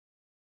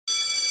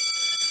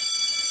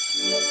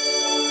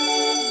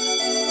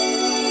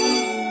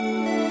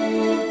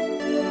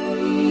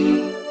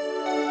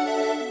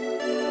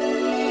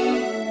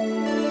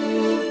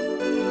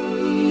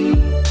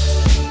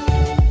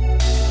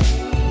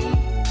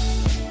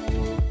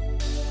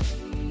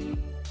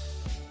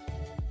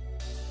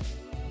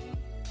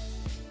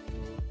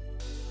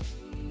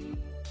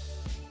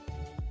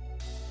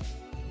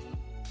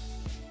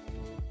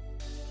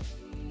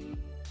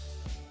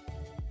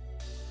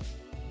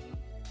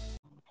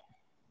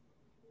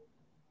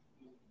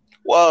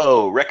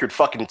Whoa, record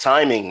fucking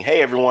timing.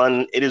 Hey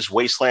everyone, it is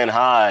Wasteland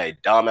High.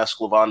 Dom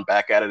Esclavan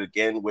back at it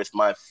again with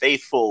my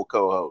faithful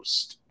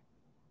co-host.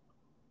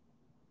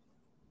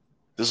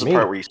 This is the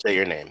part Me. where you say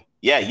your name.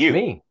 Yeah, It's you.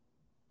 me.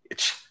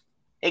 It's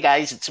Hey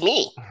guys, it's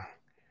me.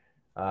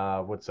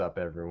 What's up,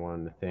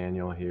 everyone?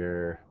 Nathaniel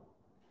here.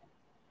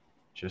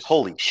 Just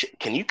Holy shit,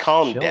 can you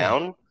calm chilling.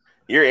 down?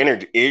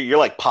 You're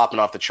like popping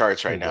off the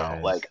charts right Hey, now.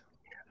 guys. Like,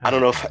 I How's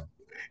don't it know if going?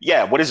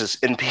 yeah, what is this?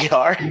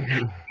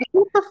 NPR?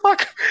 What the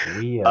fuck?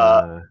 we, Uh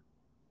uh,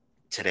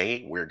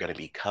 Today we're gonna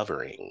be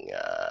covering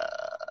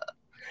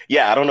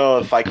yeah, I don't know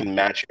if I can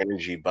match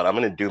energy, but I'm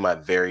gonna do my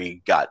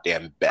very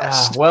goddamn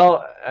best.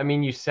 well, I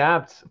mean, you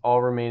sapped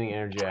all remaining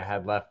energy I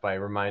had left by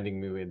reminding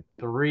me we had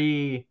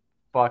three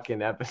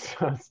fucking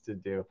episodes to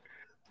do.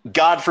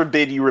 God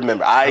forbid you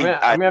remember. I'm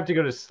gonna have to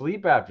go to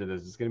sleep after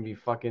this. It's gonna be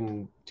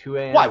fucking 2 Why?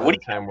 a.m. by the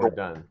time we're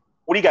done.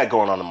 What do you got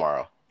going on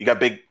tomorrow? You got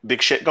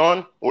big shit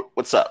going?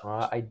 What's up?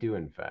 I do,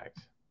 in fact.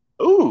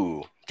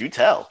 Ooh, do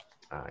tell.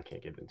 I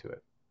can't get into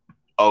it.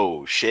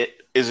 Oh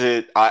shit! Is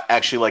it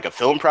actually like a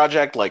film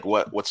project? Like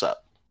what? What's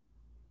up?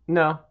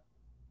 No.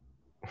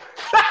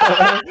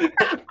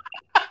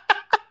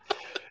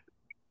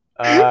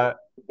 uh,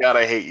 God,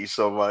 I hate you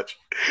so much.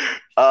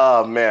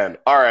 Oh man.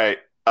 All right.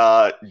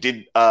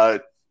 Did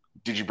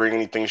you bring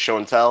anything show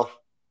and tell?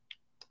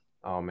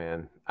 oh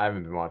man, I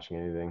haven't been watching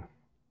anything.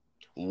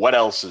 What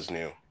else is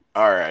new?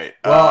 All right.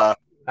 Well,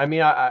 I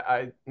mean,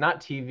 I not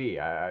TV.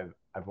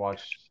 I've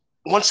watched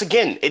Once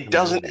again, it some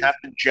doesn't have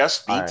movies. to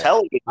just All be right, I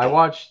television.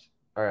 watched.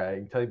 All right, I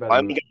can tell you about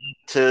I'm going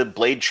to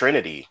Blade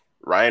Trinity,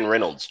 Ryan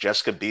Reynolds,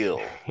 Jessica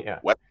Biel, yeah,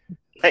 what?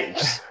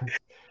 Thanks.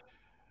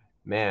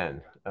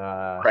 man.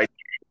 Right,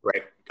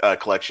 right.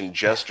 Collection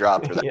just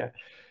dropped for that. Yeah,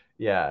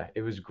 yeah,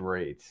 it was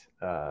great.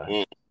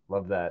 Mm,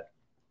 Love that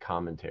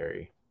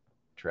commentary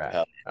track.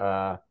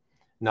 hell.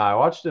 No, I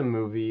watched a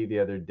movie the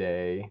other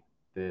day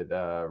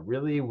that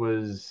really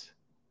was.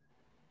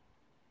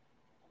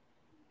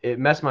 It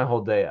messed my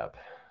whole day up.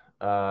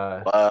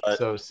 But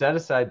So set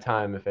aside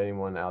time if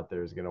anyone out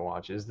there is gonna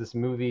watch. Is this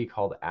movie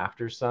called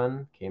After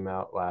Sun? Came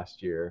out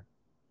last year,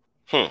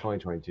 hmm.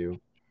 2022.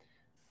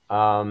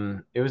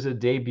 It was a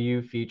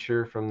debut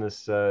feature from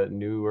this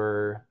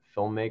newer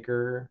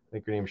filmmaker. I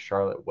think her name's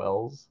Charlotte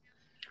Wells.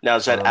 Now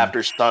is that Um,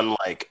 after Sun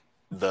like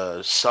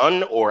the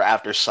sun or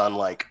after Sun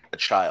like a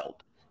child?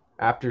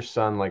 After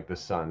Sun, like the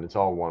sun. It's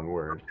all one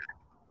word.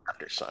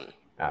 After Sun.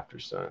 After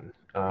Sun.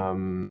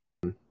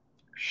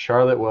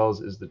 Charlotte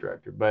Wells is the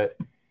director, but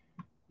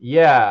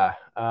yeah,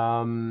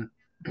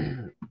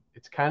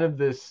 it's kind of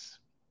this.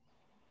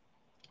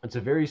 It's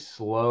a very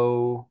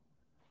slow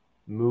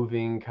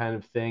moving kind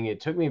of thing. It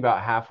took me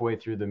about halfway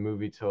through the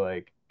movie to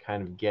like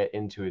kind of get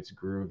into its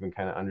groove and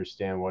kind of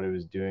understand what it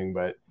was doing.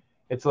 But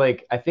it's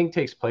like I think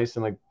takes place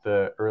in like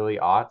the early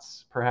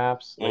aughts,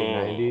 perhaps late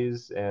Mm.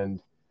 '90s,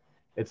 and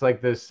it's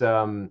like this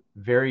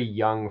very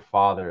young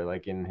father,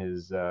 like in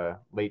his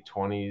late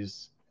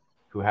 20s,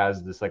 who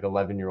has this like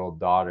 11-year-old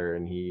daughter,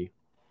 and he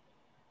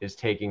is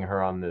taking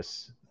her on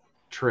this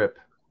trip.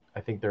 I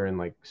think they're in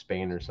like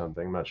Spain or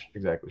something. I'm not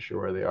exactly sure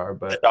where they are, The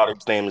but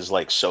daughter's name is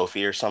like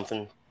Sophie or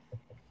something.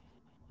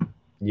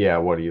 yeah.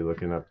 What are you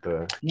looking up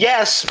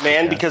Yes, the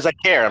man, cast? because I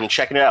care. I'm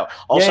checking it out. Yeah,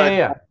 Also, I yeah, wanted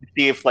yeah. to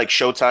see if like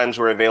showtimes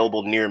were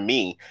available near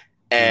me,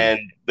 Mm. and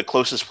the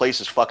closest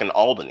place is fucking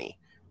Albany.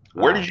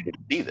 Where did Ah. you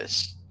see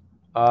this?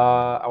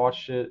 I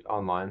watched it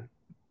online.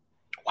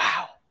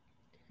 Wow,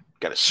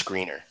 got a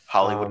screener.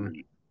 Hollywood.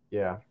 Um,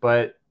 yeah,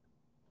 but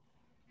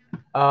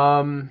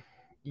um,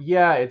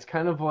 yeah, it's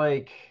kind of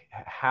like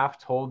half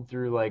told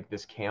through like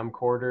this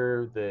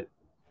camcorder that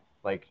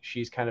like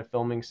she's kind of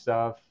filming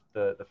stuff,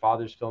 the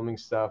father's filming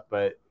stuff,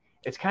 but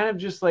it's kind of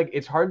just like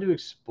it's hard to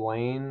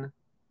explain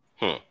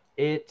Hmm.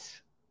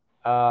 it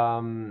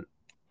um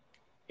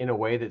in a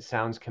way that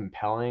sounds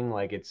compelling.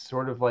 Like it's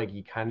sort of like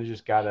you kind of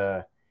just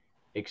gotta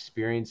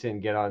experience it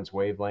and get on its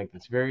wavelength.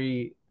 It's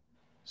very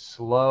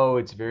slow.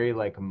 It's very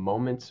like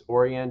moments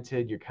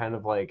oriented. You're kind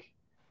of like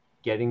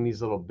getting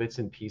these little bits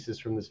and pieces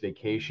from this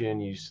vacation.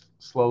 You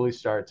slowly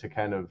start to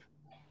kind of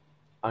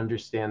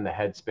understand the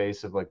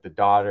headspace of like the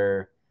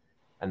daughter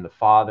and the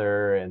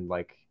father and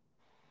like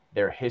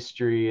their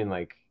history and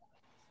like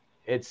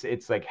it's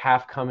like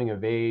half coming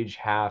of age,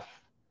 half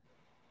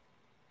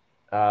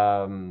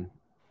um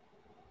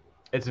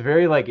it's a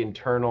very like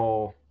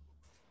internal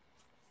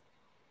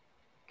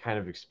kind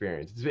of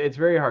experience. It's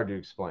very hard to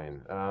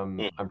explain.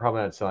 Hmm. I'm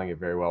probably not selling it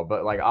very well,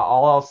 but like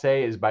all I'll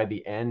say is by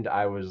the end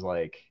I was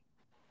like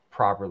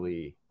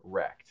properly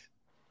wrecked.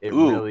 It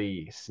Ooh,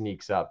 really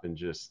sneaks up and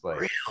just like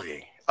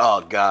really?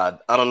 Oh God,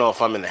 I don't know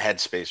if I'm in the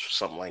headspace for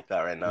something like that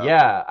right now.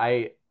 yeah,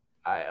 I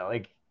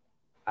like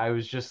I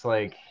was just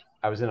like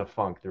I was in a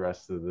funk the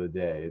rest of the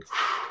day.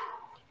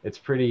 It's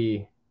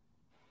pretty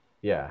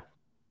yeah,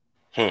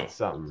 Hmm. it's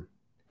something.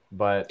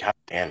 But God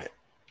damn it.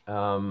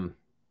 um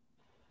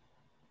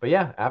but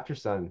yeah, After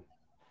Sun,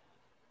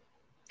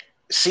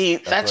 See,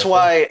 that's what that's I say.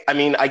 why I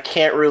mean I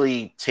can't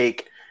really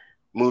take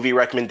movie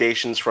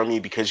recommendations from you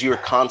because you're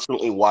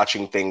constantly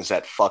watching things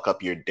that fuck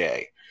up your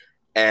day.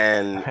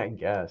 And I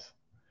guess.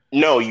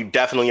 No, you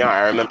definitely are.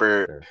 I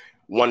remember Sure.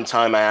 one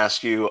time I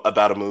asked you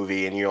about a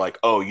movie, and you're like,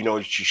 "Oh, you know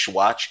what you should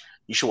watch?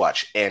 You should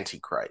watch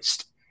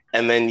Antichrist."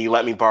 And then you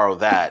let me borrow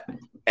that,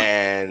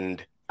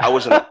 and I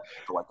wasn't okay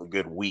for like a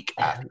good week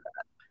after.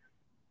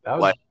 That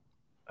was Like,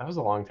 that was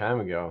a long time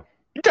ago.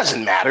 it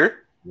doesn't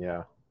matter.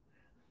 Yeah.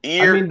 I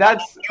You're mean,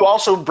 that's you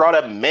also brought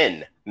up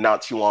Men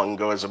not too long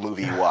ago as a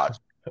movie you watched.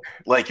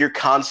 Like, you're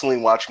constantly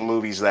watching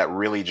movies that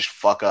really just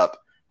fuck up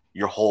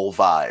your whole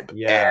vibe. And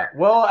yeah.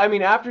 Well, I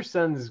mean, After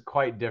Sun's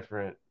quite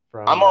different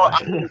from I'm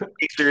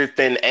razor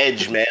thin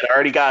edge, man. I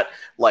already got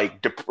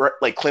like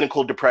like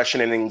clinical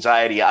depression and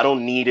anxiety. I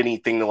don't need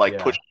anything to like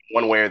push yeah.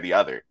 me one way or the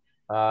other.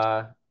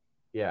 Uh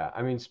yeah.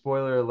 I mean,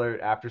 spoiler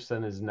alert, After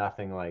Sun is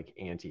nothing like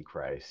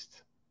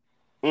Antichrist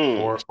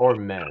Mm, or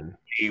Men.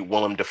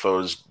 Willem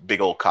Dafoe's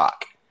big old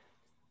cock.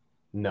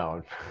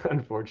 No,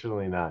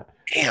 unfortunately not.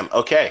 Damn.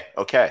 Okay.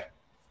 Okay.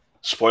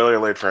 Spoiler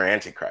alert for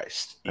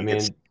Antichrist. I You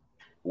get mean,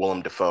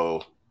 Willem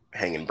Dafoe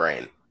hanging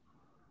brain.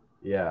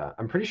 yeah,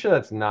 I'm pretty sure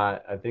that's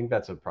not. I think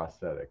that's a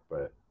prosthetic,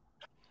 but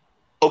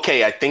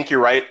Okay, I think you're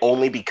right.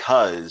 Only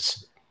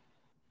because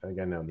I think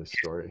I know this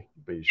story.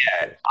 But you should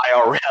say.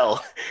 IRL,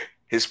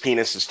 his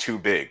penis is too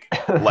big.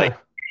 Like,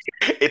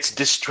 it's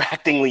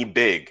distractingly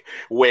big,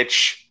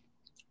 which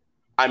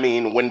I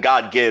mean, when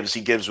God gives,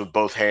 he gives with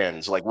both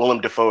hands. Like,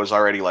 Willem Dafoe is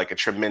already like a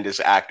tremendous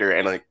actor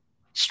and like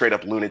straight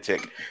up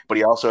lunatic, but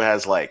he also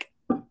has like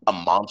a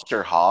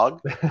monster hog.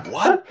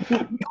 What?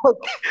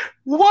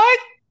 What?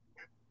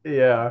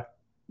 Yeah.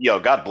 Yo,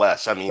 God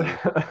bless. I mean,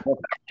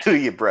 to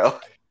you, bro.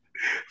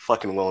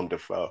 Fucking Willem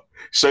Dafoe.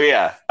 So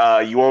yeah,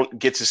 you won't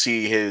get to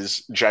see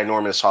his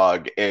ginormous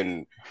hog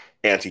in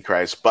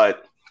Antichrist,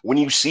 but when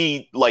you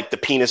see like the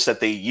penis that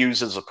they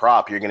use as a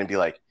prop, you're gonna be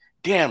like,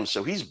 damn,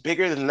 so he's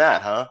bigger than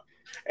that, huh?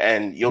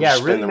 And you'll Yeah,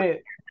 just spin the.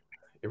 it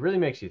really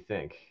makes you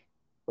think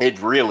It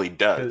really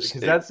does.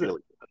 because It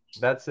really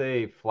that's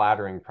a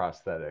flattering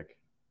prosthetic.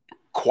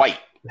 quite.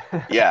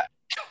 Yeah.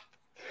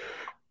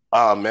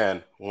 Oh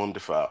man, Willem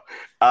Dafoe.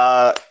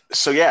 Uh,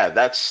 so yeah,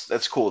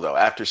 that's cool though.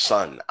 After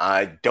Sun,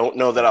 I don't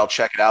know that Yeah. I'll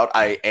check it out.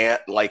 I am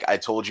like I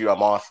told you,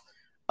 I'm off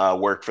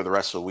work for the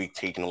rest of the week,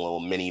 taking a little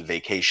mini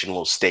vacation, a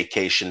little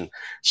staycation.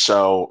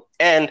 So,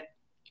 and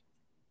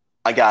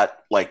I got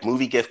like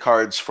movie gift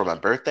cards for my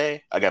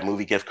birthday. I got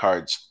movie gift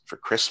cards for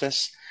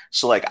Christmas.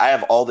 So like I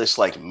have all this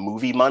like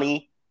movie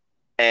money,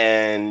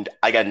 and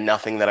I got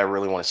nothing that I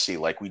really want to see.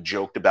 Like, we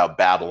joked about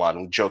Babylon,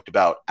 we joked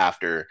about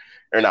After,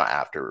 or not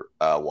After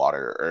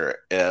Water,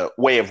 or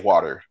Way of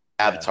Water,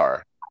 Yeah.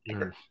 Avatar.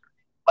 Mhm.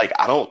 Like,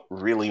 I don't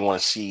really want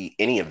to see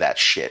any of that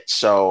shit.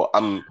 So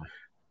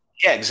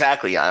yeah,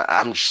 exactly.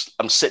 I'm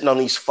sitting on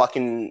these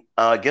fucking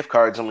gift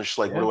cards. I'm just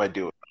like, what Yeah. do I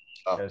do?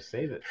 Gotta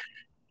save it.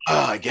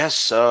 I guess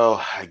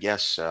so. I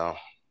guess so.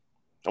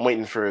 I'm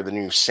waiting for the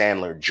new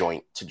Sandler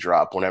joint to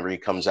drop whenever he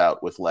comes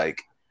out with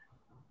like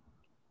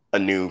a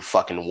new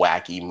fucking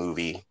wacky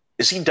movie.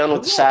 Is he done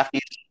with Those the all, Safdie?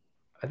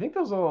 I think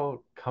those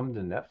all come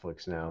to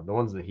Netflix now. The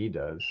ones that he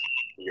does.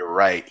 You're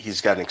right. He's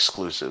got an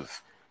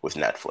exclusive with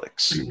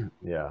Netflix.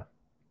 Yeah.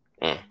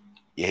 Mm,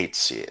 you hate to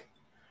see it.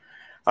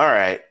 All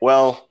right.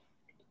 Well,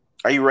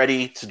 are you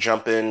ready to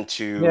jump Yeah.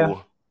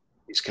 into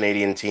these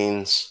Canadian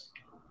teens?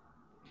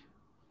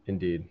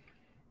 Indeed.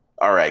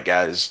 All right,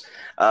 guys.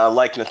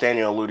 Like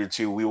Nathaniel alluded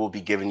to, we will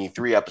be giving you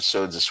 3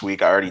 episodes this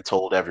week. I already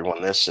told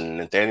everyone this, and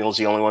Nathaniel's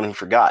the only one who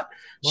forgot.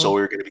 So Well,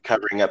 we're going to be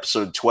covering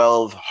episode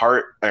 12,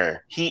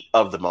 Heat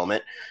of the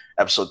Moment,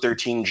 episode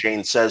 13,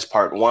 Jane Says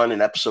Part 1,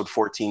 and episode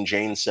 14,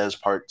 Jane Says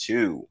Part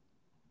 2.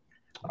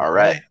 All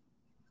right. okay.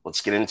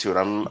 Let's get into it.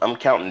 I'm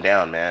counting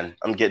down, man.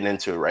 I'm getting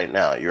into it right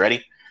now. You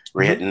ready?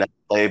 We're Hmm. hitting that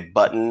play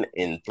button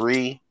in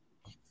 3,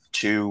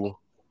 2,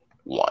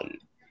 1.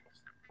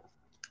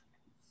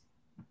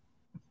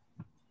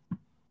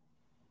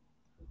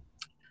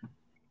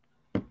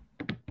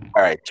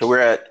 All right, so we're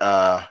at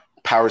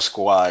Power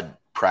Squad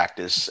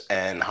practice,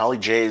 and Holly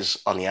J's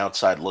on the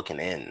outside looking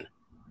in.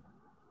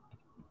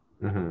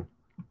 Hmm.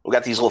 We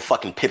got these little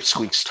fucking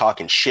pipsqueaks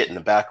talking shit in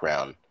the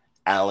background.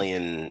 Allie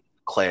and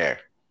Claire.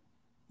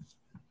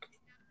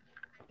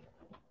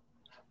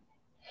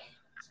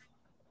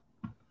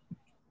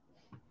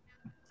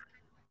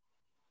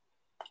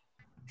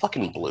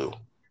 Fucking Blue.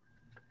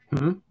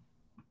 Hmm.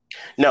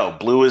 No,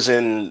 Blue is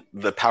in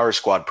the Power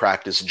Squad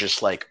practice,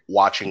 just like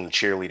watching the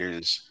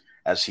cheerleaders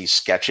as he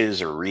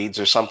sketches or reads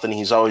or something.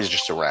 He's always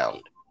just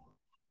around.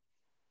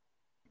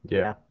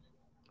 Yeah.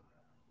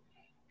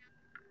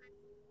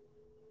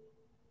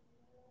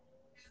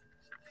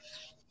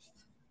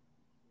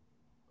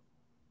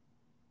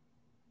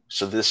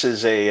 So this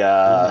is a.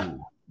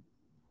 Ooh.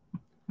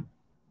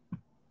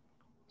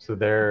 So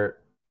they're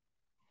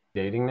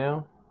dating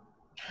now?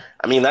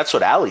 I mean, that's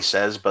what Allie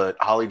says, but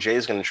Holly J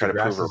is going to try to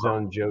prove her Degrassi's wrong.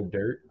 own Joe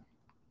Dirt.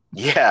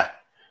 Yeah.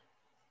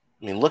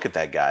 I mean, look at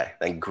that guy.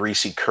 That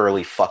greasy,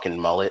 curly fucking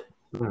mullet.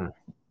 Hmm.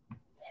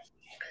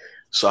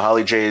 So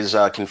Holly J is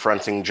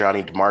confronting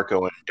Johnny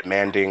DeMarco and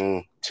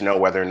demanding to know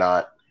whether or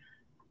not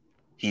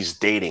he's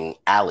dating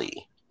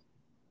Allie.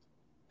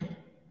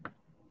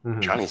 Hmm.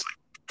 Johnny's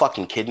like,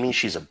 fucking kidding me?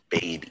 She's a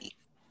baby.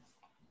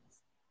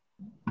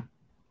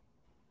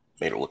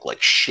 Made her look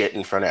like shit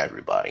in front of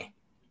everybody.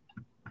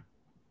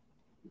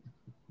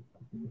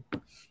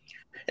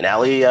 And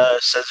Allie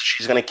says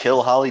she's going to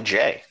kill Holly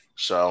J.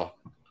 So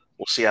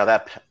we'll see how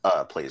that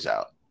plays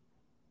out.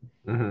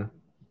 Mm-hmm.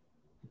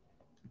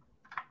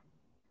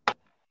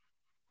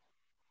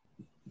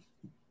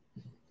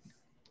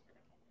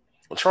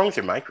 What's wrong with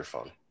your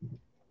microphone?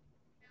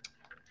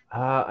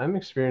 I'm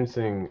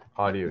experiencing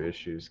audio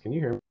issues. Can you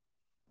hear me?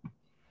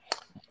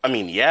 I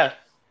mean, yeah,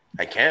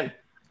 I can.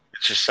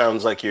 It just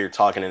sounds like you're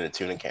talking in a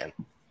tuna can.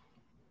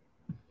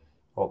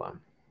 Hold on.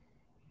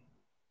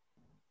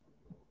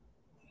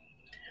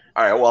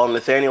 All right, while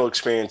Nathaniel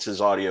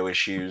experiences audio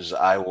issues,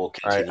 I will All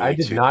right, continue I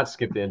did to not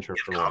skip the intro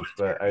give for once,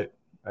 commentary.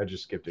 but I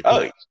just skipped it.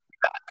 Oh,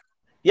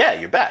 yeah,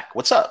 you're back.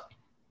 What's up?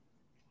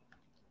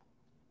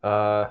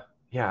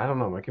 Yeah, I don't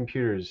know. My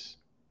computer's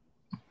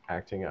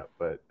acting up,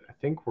 but I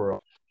think we're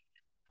all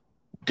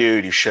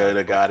Dude, you should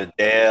have got a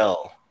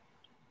Dale.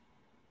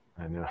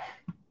 I know.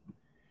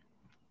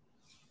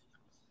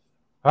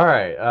 All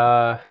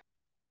right.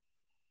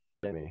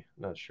 Maybe,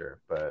 not sure,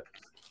 but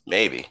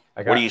Maybe.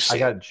 I What do got you I see?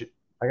 got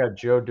I got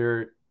Joe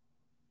Dirt.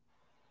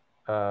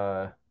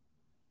 Uh,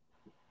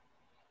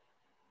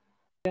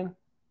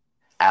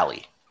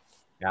 Allie.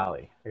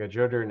 Allie. I got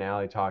Joe Dirt and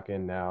Allie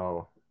talking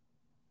now.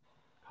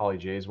 Holly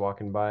J's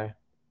walking by.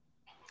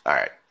 All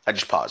right, I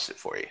just paused it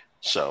for you.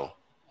 So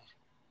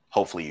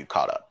hopefully you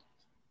caught up.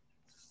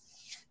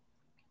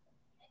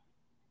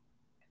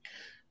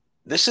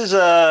 This is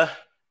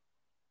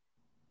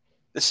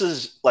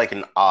like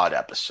an odd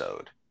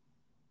episode,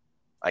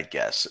 I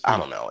guess. I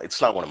don't know.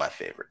 It's not one of my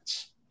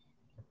favorites.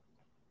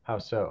 How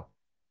so?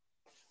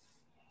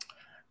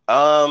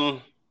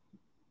 Um,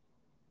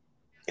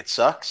 it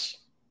sucks.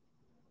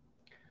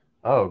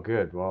 Oh,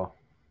 good. Well,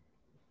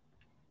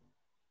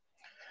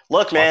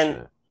 Look, man,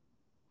 fortunate.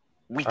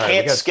 we All right, we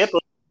can't got. skip them.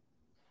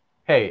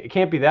 Hey, it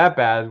can't be that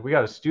bad. We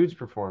got a Stooge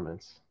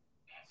performance.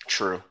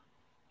 True.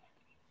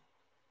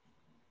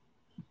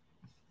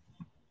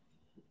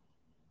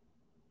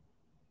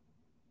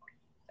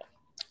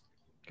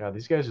 God,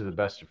 these guys are the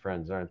best of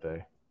friends, aren't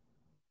they?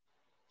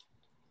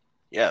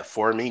 Yeah,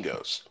 Four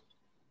Amigos.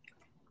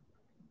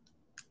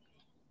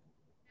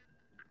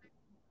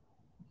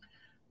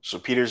 So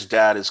Peter's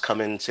dad has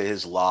come into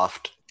his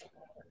loft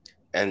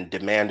and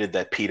demanded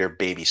that Peter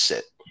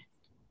babysit.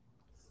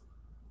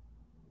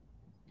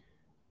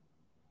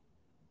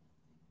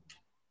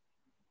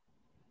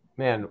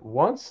 Man,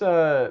 once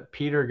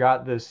Peter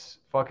got this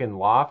fucking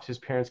loft, his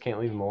parents can't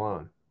leave him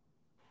alone.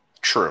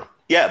 True.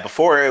 Yeah,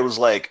 before it was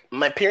like,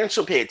 my parents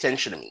don't pay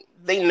attention to me.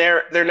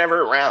 They're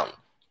never around.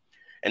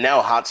 And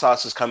now Hot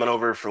Sauce is coming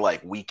over for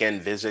like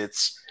weekend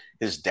visits.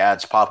 His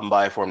dad's popping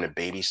by for him to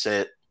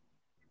babysit.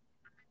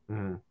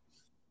 Mm-hmm.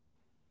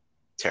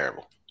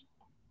 Terrible.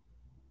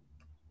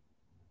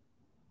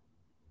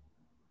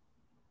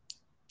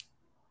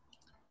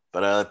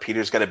 But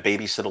Peter's got to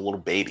babysit a little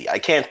baby. I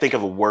can't think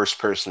of a worse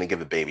person to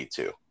give a baby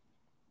to.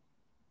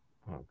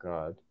 Oh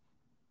God.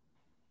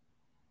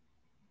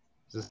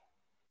 Is this,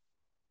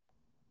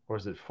 or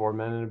is it four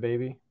men and a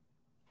baby?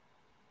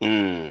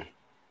 I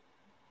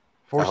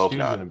Four hope stooges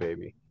not. and a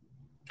baby.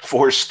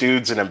 Four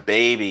stoods and a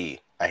baby.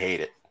 I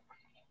hate it.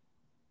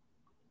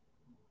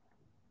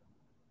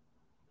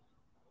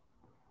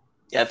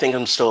 Yeah, I think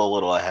I'm still a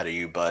little ahead of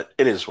you, but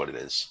it is what it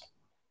is.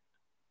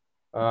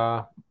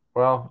 Uh,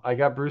 well, I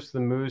got Bruce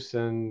the Moose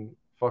and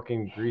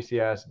fucking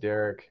greasy ass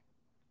Derek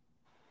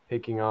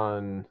picking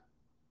on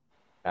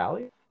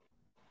Allie.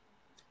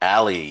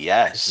 Allie,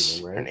 That's her yes.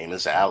 name, Her right? name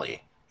is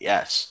Allie.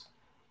 Yes.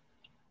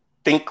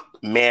 Think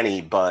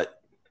Manny,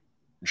 but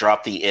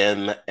drop the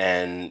M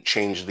and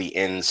change the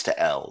N's to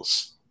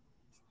L's.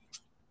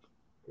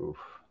 Oof,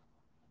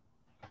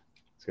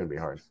 it's gonna be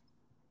hard.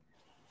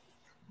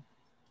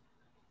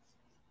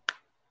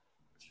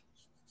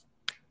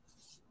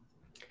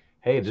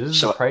 Hey, this is the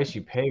So, price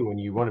you pay when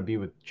you want to be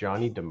with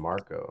Johnny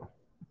DeMarco.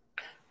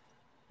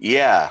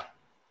 yeah,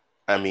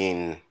 I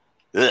mean,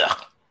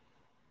 ugh.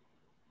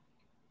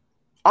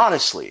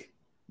 Honestly,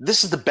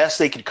 this is the best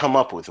they could come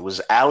up with. It was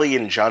Allie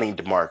and Johnny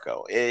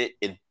DeMarco.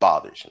 It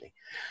bothers me.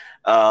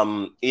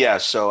 Yeah,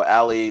 so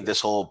Allie,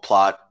 this whole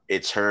plot,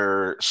 it's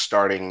her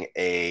starting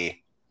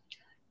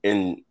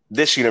in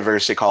this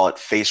universe, they call it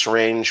Face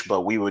Range,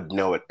 but we would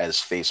know it as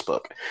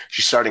Facebook.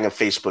 She's starting a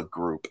Facebook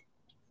group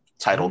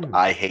titled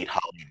I Hate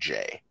Holly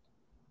J.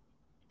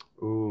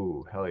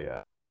 Ooh, hell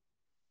yeah.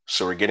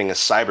 So we're getting a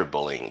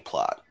cyberbullying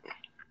plot. I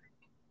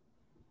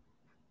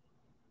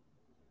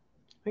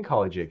think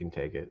Holly J can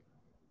take it.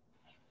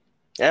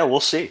 Yeah,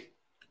 we'll see.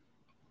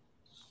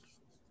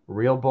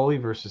 Real bully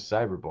versus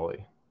cyber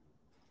bully.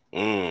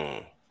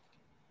 Mm.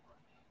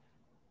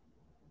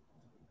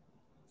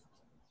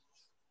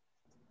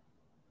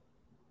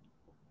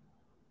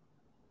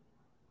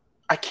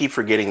 I keep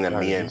forgetting that God,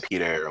 Mia and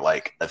Peter are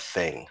like a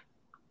thing.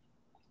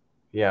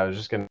 Yeah, I was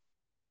just gonna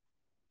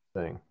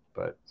thing,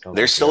 but sounds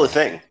They're like they still a are.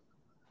 thing.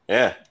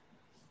 Yeah.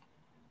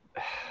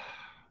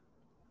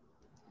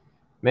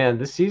 Man,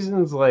 this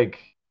season's like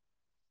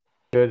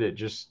good at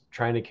just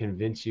trying to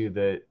convince you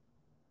that,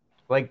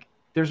 like,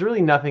 there's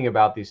really nothing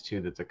about these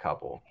two that's a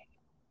couple,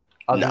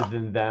 other No.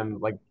 than them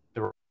like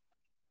the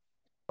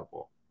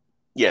couple.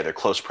 Yeah, they're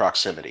close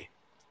proximity.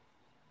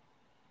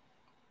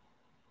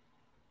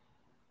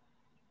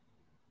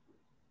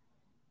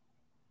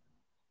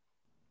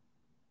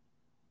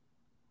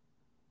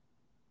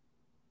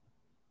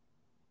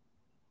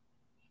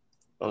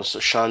 Oh, so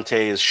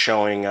Shantae is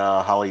showing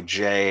Holly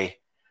J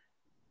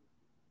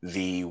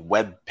the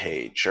web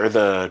page or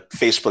the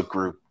Facebook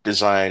group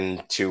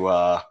designed to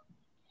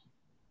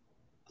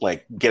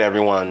like get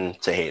everyone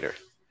to hate her.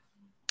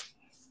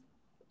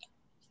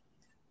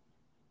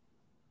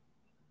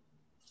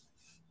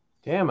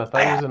 Damn, I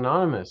thought it was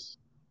anonymous.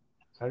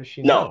 How does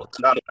she No, know? it's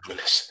not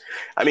anonymous.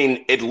 I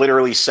mean, it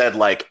literally said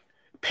like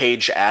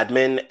page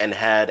admin and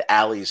had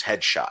Allie's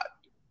headshot.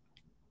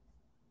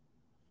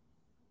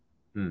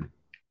 Hmm.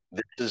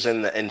 This is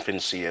in the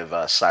infancy of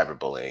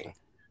cyberbullying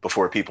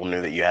before people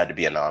knew that you had to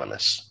be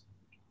anonymous.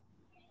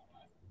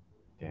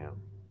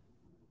 Damn.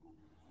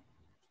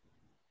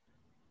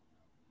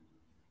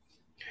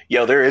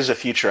 Yo, there is a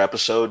future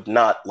episode,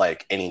 not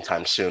like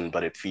anytime soon,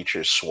 but it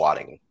features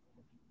swatting.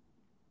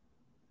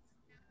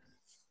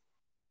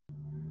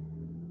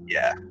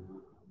 Yeah.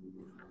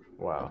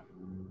 Wow.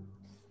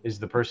 Is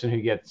the person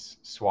who gets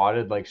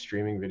swatted like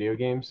streaming video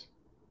games?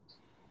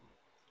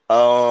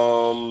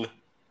 Um,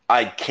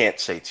 I can't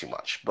say too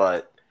much,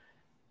 but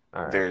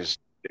All right. there's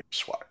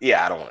swat.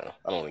 Yeah, I don't want to.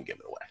 I don't want to give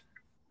it away.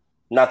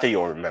 Not that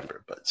you'll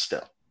remember, but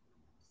still.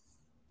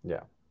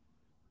 Yeah.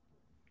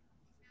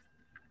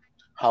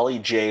 Holly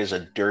J is a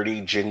dirty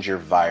ginger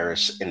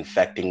virus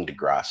infecting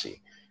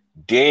Degrassi.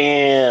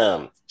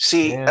 Damn.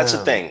 See, that's the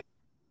Damn. thing.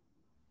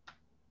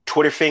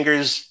 Twitter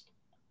fingers.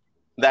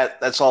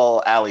 That's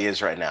all Allie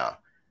is right now.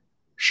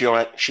 She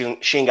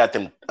ain't got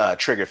them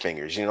trigger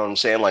fingers. You know what I'm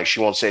saying? Like she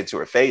won't say it to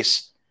her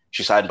face.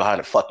 She's hiding behind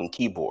a fucking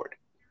keyboard.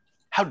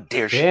 How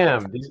dare she come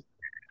Damn. from?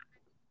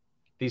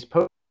 These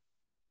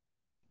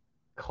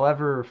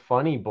clever,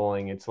 funny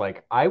bullying. It's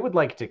like I would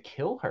like to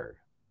kill her.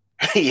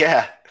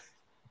 Yeah,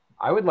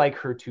 I would like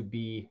her to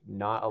be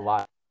not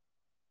alive.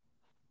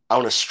 I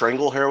want to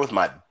strangle her with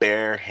my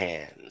bare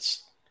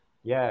hands.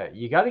 Yeah,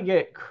 you got to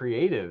get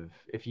creative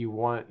if you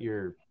want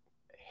your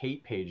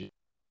hate page.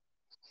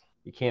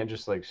 You can't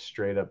just like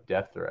straight up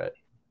death threat.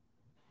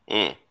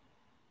 Mm.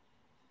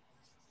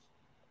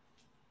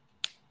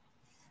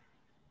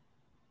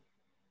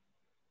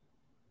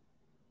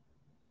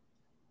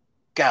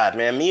 God,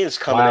 man, Mia's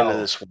coming into Wow.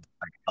 this with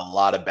like a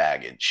lot of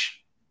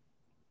baggage.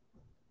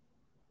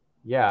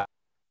 Yeah,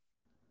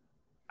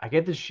 I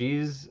get that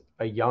she's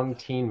a young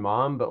teen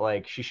mom, but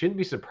like she shouldn't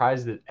be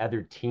surprised that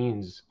other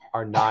teens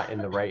are not in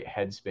the right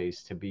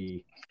headspace to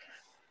be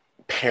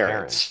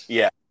Parents, parents.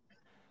 yeah.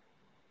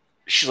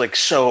 She's like,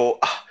 so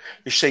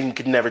you're saying you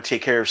could never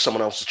take care of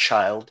someone else's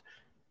child?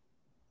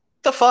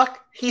 The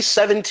fuck? He's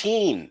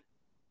 17.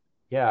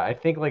 Yeah, I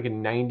think like a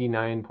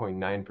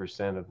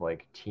 99.9% of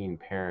like teen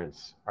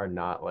parents are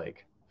not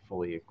like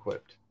fully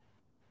equipped.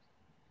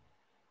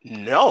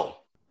 No.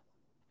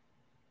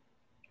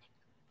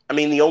 I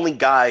mean, the only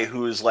guy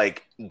who was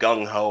like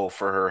gung ho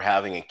for her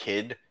having a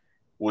kid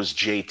was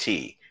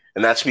JT.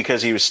 And that's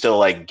because he was still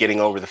like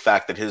getting over the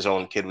fact that his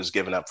own kid was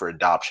given up for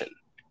adoption.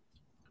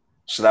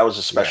 So that was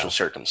a special Yeah.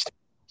 circumstance.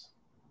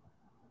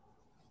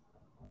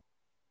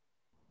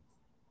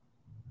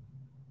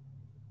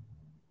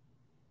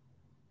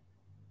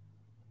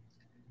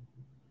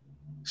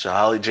 So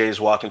Holly J is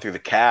walking through the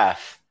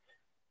calf,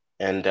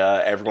 and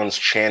everyone's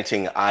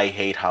chanting, I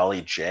hate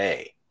Holly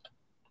J.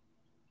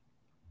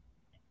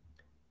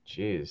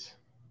 Jeez.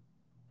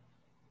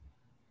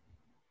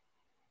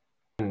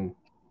 And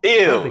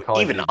I don't Ew, think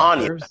Holly even J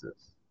Anya. deserves this.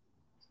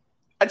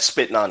 I'd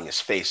spit in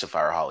Anya's face if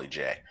I were Holly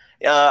J.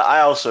 I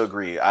also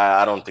agree.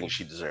 I don't think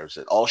she deserves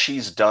it. All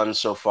she's done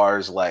so far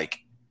is like,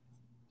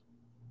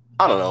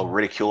 I don't know,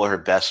 ridicule her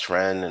best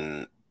friend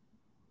and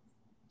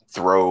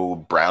throw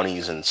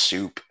brownies and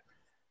soup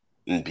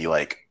and be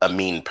like a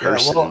mean Yeah,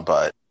 person, well,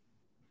 but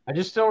I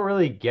just don't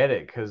really get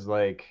it because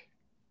like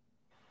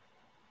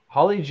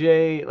Holly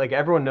J, like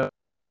everyone knows,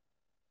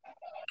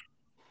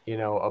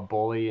 a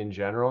bully in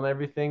general and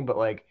everything, but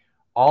like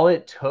all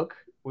it took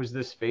was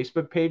this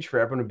Facebook page for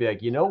everyone to be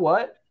like, you know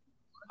what?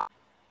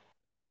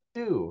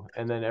 Do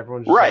and then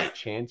everyone's just like right.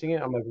 chanting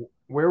it. I'm like,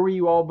 where were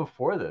you all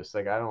before this?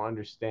 Like, I don't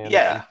understand the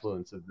Yeah.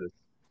 influence of this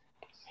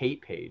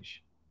hate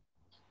page.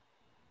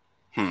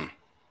 Hmm.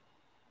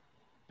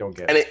 Don't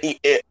get And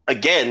it.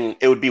 again,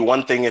 it would be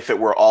one thing if it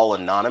were all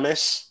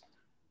anonymous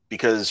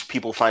because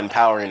people find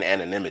power in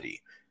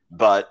anonymity.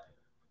 But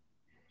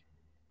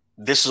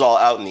this is all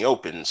out in the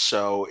open.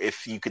 So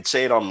if you could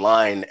say it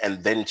online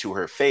and then to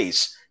her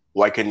face,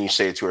 why couldn't you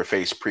say it to her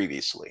face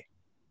previously?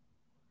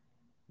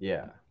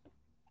 Yeah.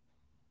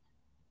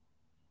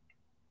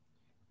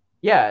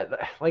 Yeah,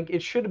 like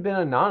it should have been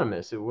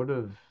anonymous. It would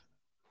have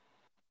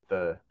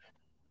the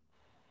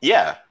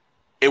Yeah.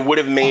 It would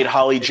have made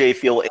Holly J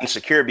feel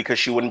insecure because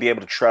she wouldn't be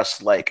able to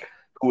trust like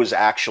who was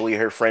actually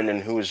her friend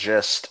and who was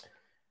just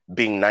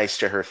being nice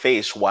to her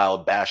face while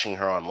bashing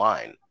her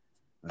online.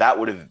 That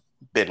would have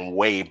been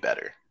way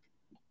better.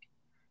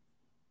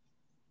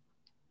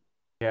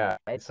 Yeah,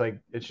 it's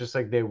just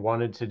like they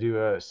wanted to do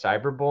a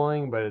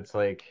cyberbullying, but it's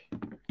like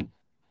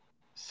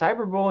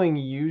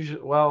cyberbullying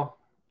usually, well,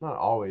 not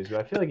always, but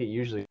I feel like it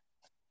usually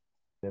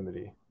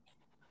anonymity.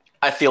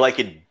 I feel like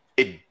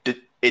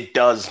it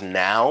does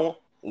now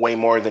way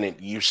more than it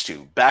used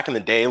to. Back in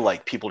the day,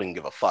 like people didn't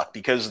give a fuck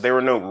because there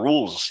were no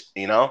rules,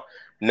 you know?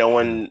 No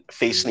one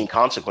faced any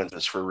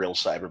consequences for real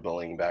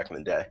cyberbullying back in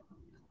the day.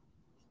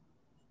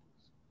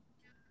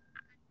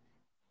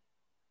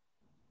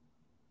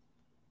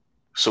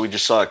 So we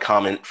just saw a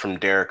comment from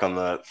Derek on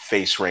the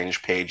face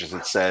range page as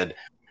it said,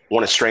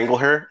 "Want to strangle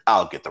her?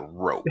 I'll get the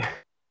rope."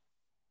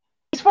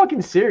 He's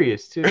fucking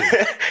serious too.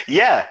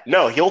 Yeah,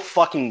 no, he'll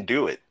fucking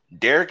do it.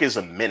 Derek is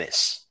a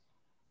menace.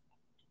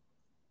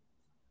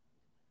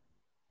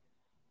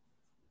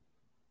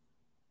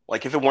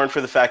 Like if it weren't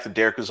for the fact that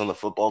Derek was on the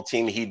football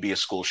team, he'd be a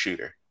school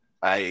shooter.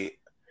 I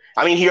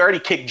I mean, he already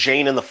kicked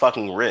Jane in the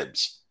fucking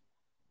ribs.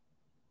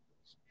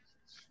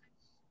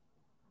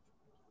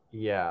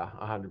 Yeah,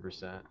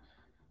 100%.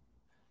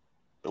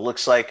 It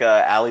looks like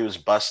Allie was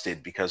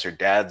busted because her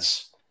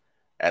dad's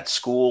at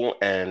school,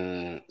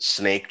 and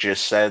Snake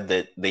just said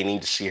that they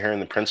need to see her in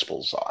the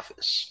principal's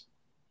office.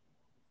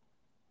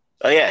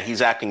 Oh yeah,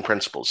 he's acting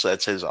principal, so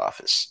that's his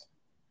office.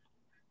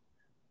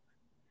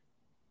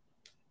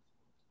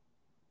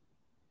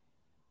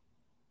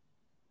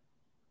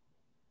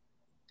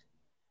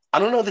 I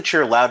don't know that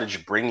you're allowed to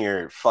just bring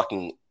your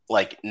fucking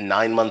like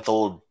 9 month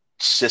old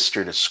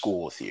sister to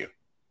school with you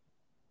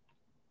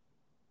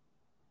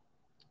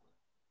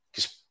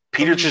because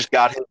Peter Um, just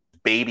got his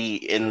baby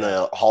in yeah,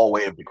 the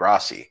hallway of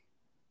Degrassi.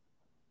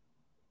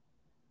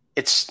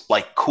 It's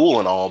like cool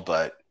and all,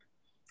 but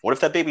what if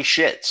that baby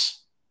shits?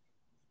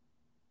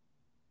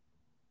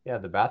 yeah,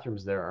 the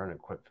bathrooms there aren't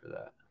equipped for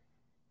that.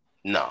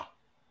 No,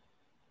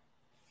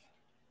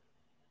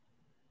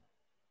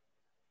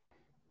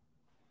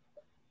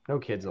 No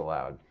kids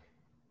allowed.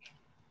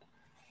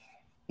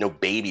 no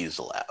babies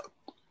allowed.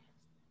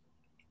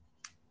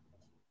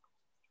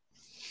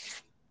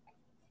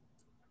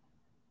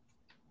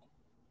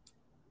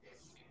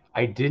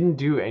 I didn't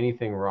do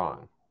anything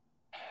wrong.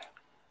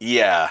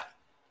 Yeah.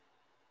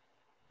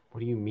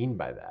 What do you mean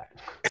by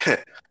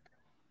that?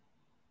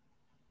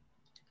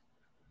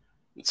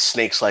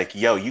 Snake's like,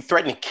 yo, you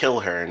threatened to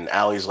kill her. And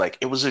Allie's like,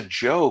 it was a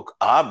joke,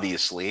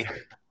 obviously.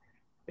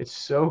 It's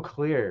so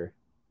clear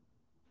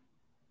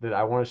that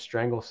I want to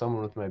strangle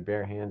someone with my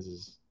bare hands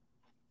is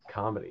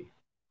comedy.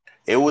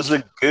 It was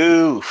a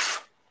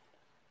goof.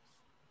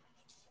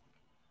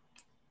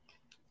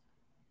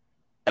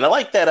 And I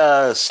like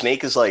that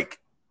Snake is like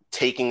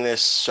taking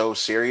this so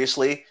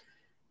seriously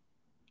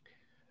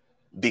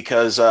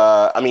because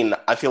I mean,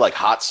 I feel like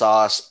Hot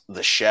Sauce,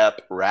 the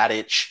Shep,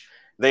 Raditch,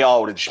 they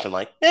all would have just been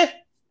like,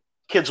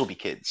 kids will be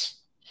kids.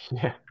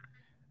 Yeah.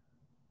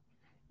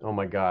 Oh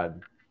my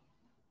god.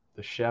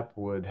 The Shep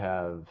would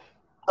have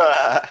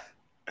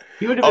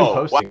he would have been Oh,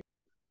 wow. posting.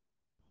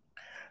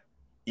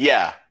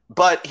 Yeah.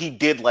 But he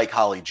did like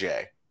Holly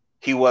J.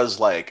 He was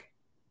like,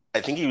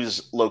 I think he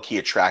was low key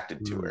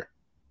attracted to Mm, her.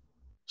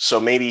 So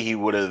maybe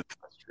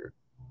that's true.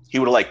 he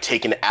would have like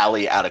taken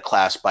Allie out of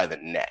class by the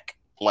neck,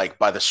 like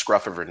by the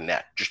scruff of her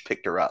neck, just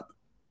picked her up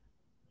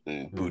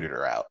and Mm. booted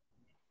her out.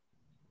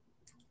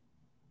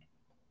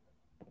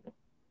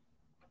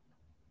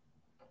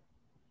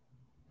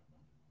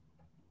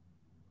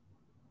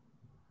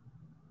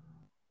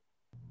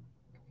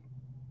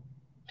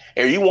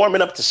 Are you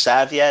warming up to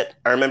Sav yet?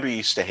 I remember you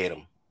used to hate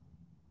him.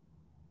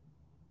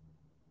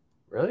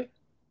 Really?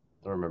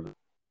 I don't remember.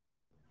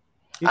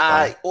 He's fine.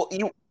 I well,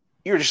 you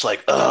were just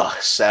like, ugh,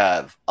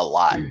 Sav a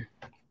lot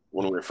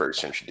when we were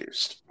first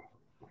introduced.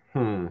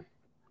 Hmm.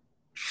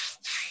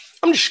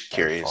 I'm just I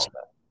curious. recall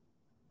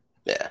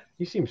that. Yeah.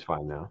 He seems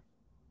fine now.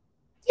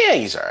 Yeah,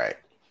 he's all right.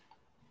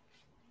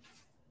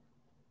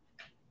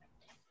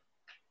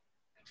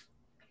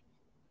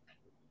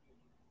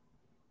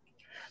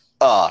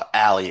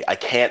 Allie, I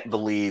can't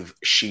believe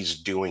she's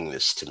doing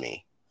this to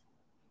me.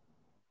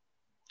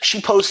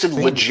 She posted I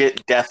mean,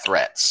 legit death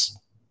threats.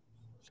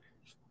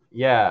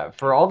 yeah,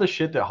 for all the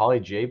shit that Holly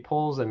J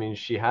pulls, I mean,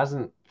 she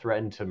hasn't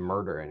threatened to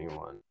murder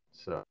anyone.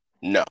 So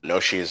No, no,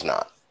 she is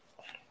not.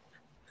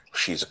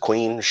 She's a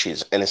queen.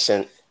 She's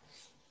innocent.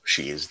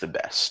 She is the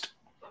best.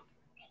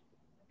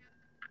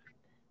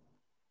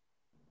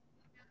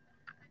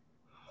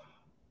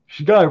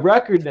 she got a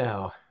record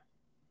now.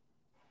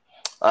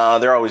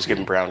 They're always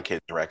giving brown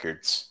kids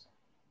records.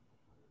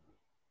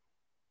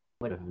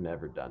 Would have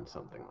never done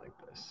something like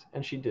this,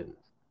 and she didn't.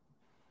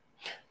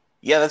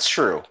 Yeah, that's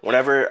true.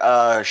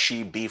 Whenever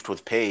she beefed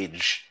with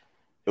Paige,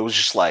 it was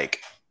just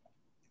like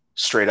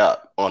straight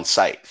up on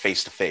site,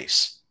 face to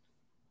face.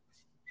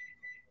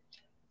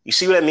 You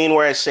see what I mean?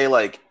 Where I say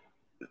like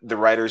the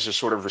writers are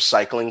sort of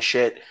recycling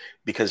shit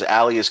because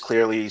Allie is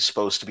clearly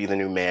supposed to be the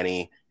new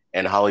Manny,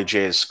 and Holly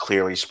J is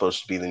clearly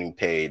supposed to be the new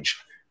Paige.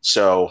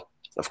 So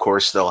of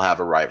course they'll have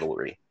a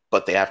rivalry,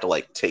 but they have to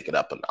like take it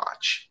up a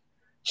notch.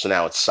 So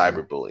now it's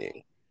Mm.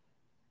 cyberbullying.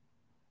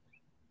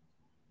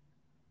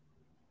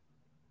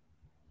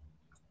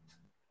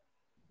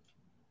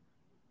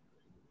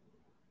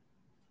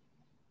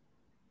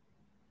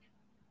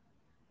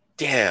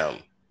 Damn,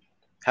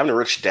 having a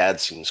rich dad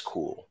seems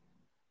cool.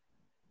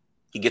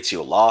 He gets you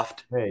a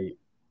loft, Hey,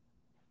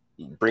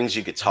 brings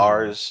you hmm.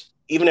 guitars,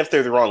 even if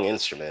they're the wrong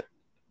instrument.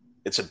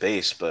 It's a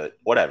bass, but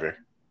whatever.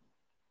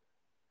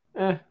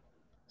 Eh,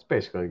 it's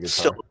basically a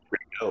Still guitar.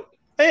 pretty dope.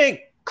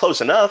 Hey, close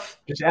enough.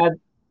 Just add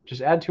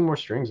just add two more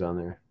strings on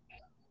there.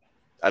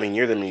 I mean,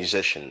 you're the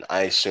musician.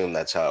 I assume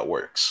that's how it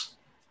works.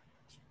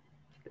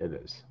 It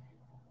is.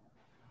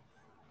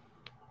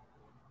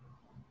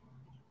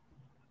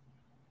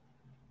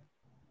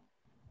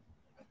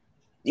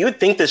 You would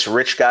think this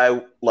rich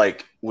guy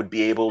like would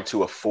be able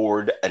to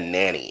afford a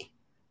nanny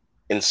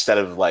instead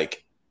of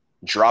like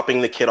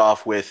dropping the kid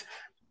off with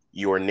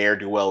your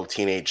ne'er-do-well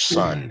teenage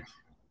son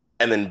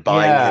and then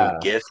buying him Yeah.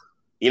 gifts.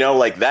 You know,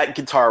 like that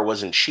guitar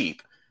wasn't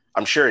cheap.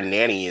 I'm sure a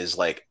nanny is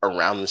like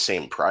around the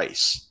same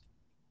price.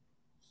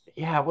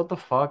 Yeah, what the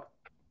fuck?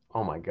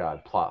 Oh my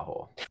god, plot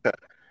hole.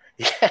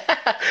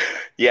 Yeah,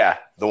 yeah,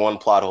 the one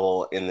plot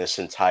hole in this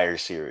entire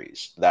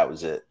series. That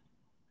was it.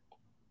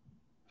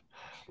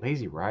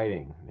 Lazy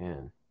writing,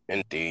 man.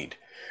 Indeed.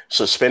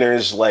 So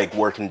Spinner's like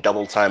working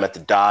double time at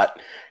the dot,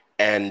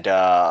 and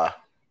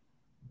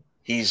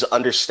he's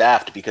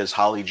understaffed because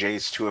Holly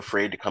J's too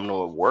afraid to come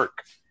to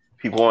work.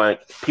 People want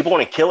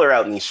to kill her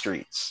out in these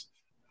streets.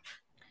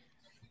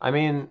 I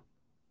mean,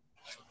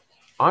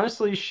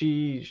 honestly,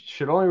 she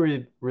should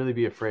only really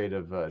be afraid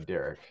of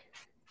Derek.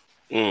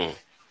 Mm,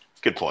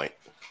 good point.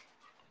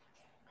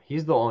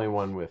 He's the only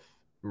one with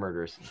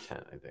murderous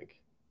intent, I think.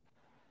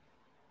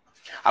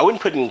 I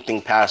wouldn't put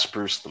anything past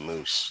Bruce the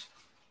Moose.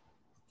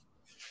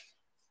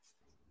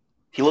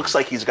 He looks Mm.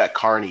 like he's got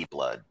carny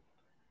blood.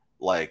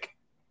 Like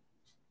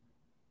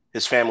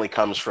his family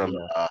comes from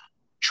Yeah.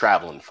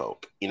 traveling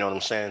folk. You know what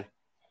I'm saying?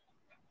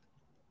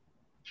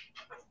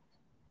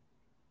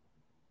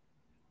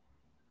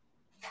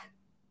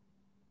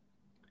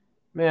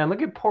 Man,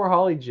 look at poor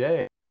Holly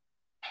J.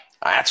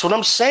 That's what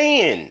I'm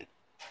saying.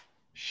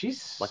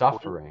 She's Like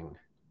suffering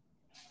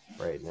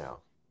right now.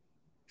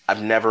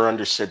 I've never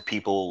understood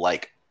people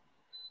like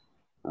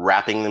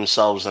wrapping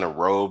themselves in a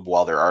robe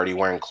while they're already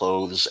wearing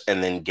clothes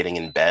and then getting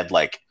in bed.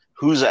 Like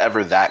who's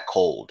ever that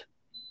cold?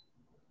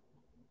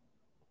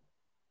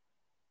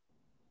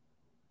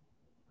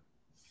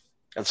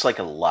 That's like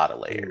a lot of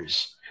Ooh.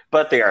 layers.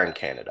 But they are in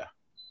Canada.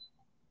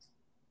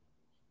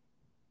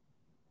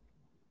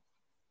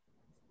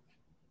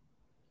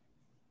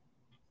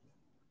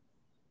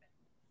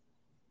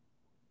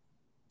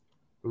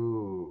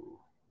 Ooh.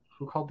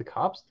 Who called the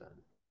cops then?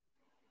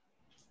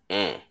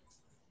 Mm.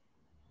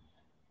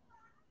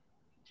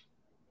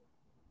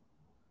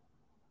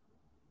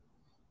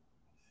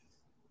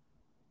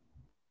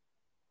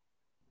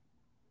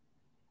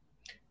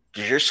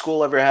 Did your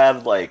school ever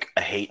have like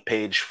a hate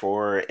page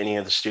for any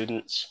of the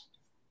students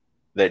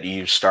that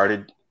you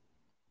started?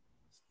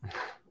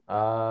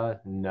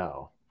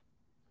 No.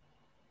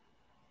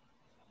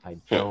 I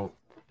Hmm. don't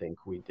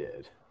think we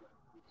did.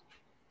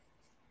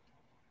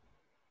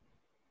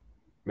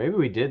 Maybe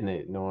we did,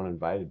 and no one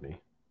invited me.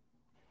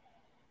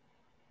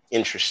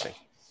 Interesting.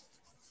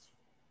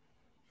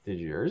 Did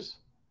yours?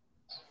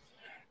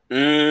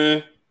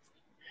 Mm,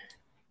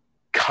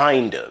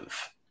 kind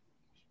of.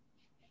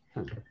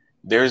 Hmm.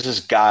 There's this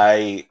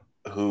guy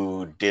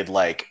who did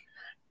like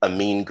a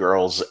Mean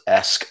Girls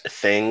esque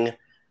thing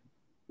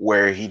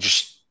where he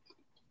just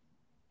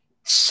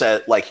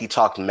said like he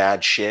talked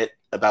mad shit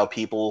about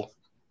people,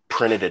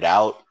 printed it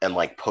out, and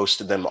like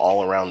posted them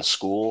all around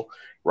school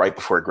right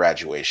before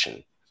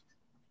graduation.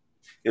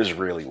 It was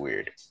really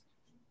weird.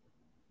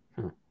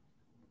 Hmm.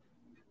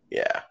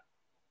 Yeah.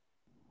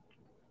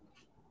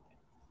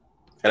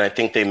 And I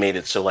think they made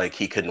it so like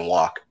he couldn't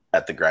walk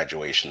at the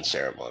graduation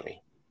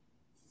ceremony.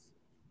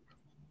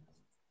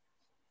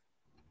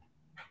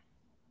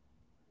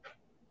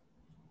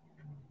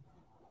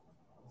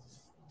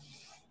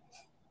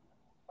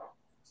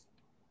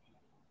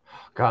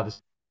 God,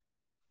 this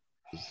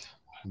is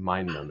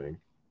mind numbing.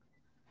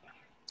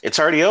 It's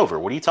already over.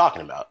 What are you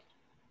talking about?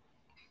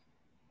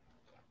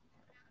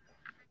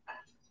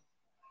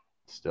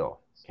 Still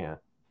can't.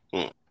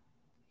 Hmm.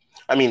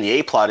 I mean, the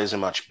A plot isn't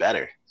much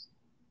better.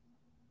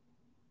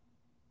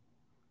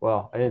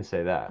 Well, I didn't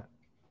say that.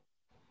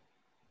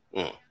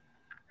 Hmm.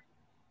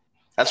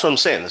 That's what I'm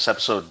saying. This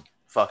episode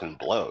fucking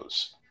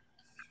blows.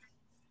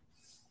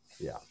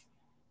 Yeah.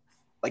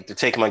 Like to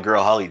take my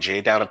girl Holly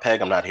J down a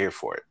peg, I'm not here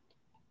for it.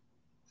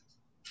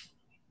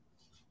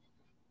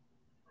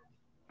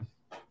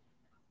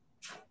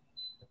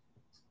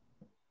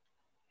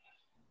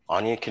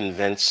 Anya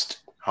convinced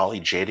Holly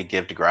J to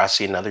give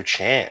Degrassi another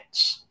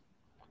chance.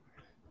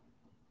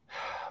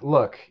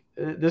 Look,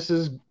 this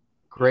is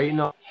great.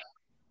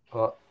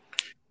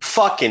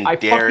 Fucking I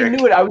fucking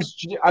knew Derek. it.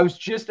 I was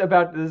just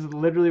about. This is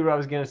literally what I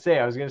was gonna say.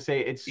 I was gonna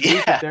say it's sweet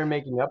that Yeah, they're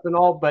making up and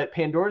all, but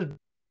Pandora's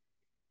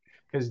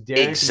because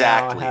Derek now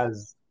exactly.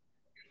 has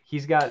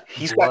he's got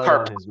He's got blood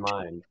carte. on his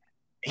mind.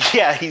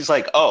 Yeah, he's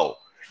like, oh,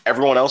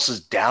 everyone else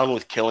is down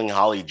with killing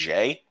Holly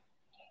J.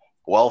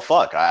 Well,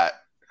 fuck. I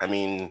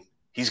mean,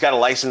 he's got a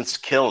license to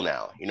kill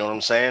now. You know what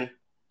I'm saying?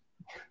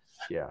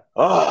 Yeah.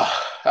 Oh,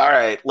 all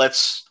right.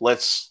 Let's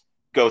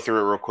go through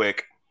it real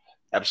quick.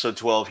 Episode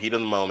 12, Heat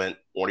of the Moment.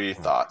 What are your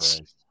Oh thoughts?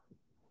 Christ.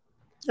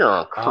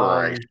 You're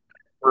Christ, Um,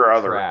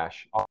 brother.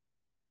 trash.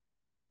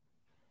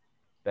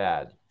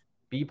 Bad.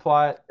 B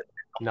plot.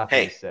 Nothing to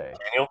Hey, say.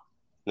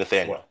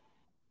 Nathaniel, What?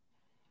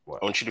 What?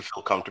 I want you to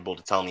feel comfortable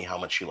to tell me how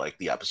much you like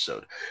the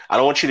episode. I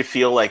don't want you to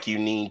feel like you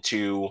need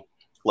to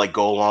like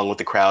go along with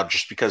the crowd.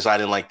 Just because I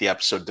didn't like the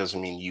episode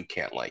doesn't mean you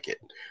can't like it.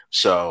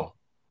 So,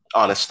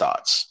 honest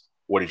thoughts.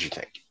 What did you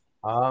think?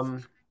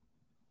 Um.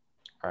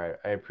 All right.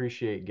 I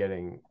appreciate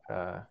getting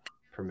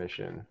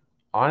permission. Yeah,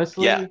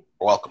 Honestly,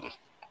 welcome.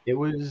 it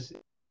was.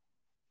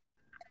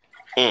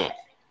 Mm,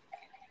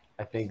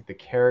 I think the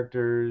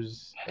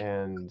characters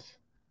and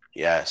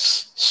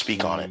yes,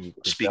 speak on it.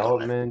 the Speak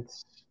on it. development,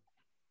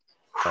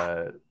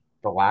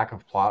 the lack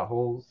of plot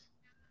holes.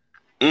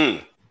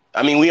 Mm.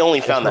 I mean, we only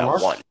It's found that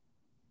remarkable. one.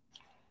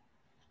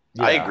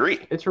 I Yeah,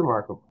 agree. it's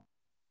remarkable.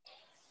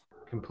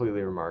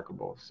 Completely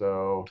remarkable.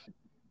 So,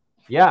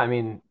 yeah, I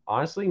mean,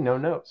 honestly, no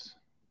notes.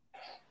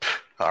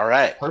 All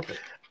right. Perfect.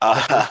 My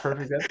Uh, first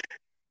perfect episode.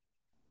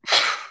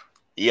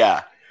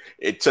 yeah,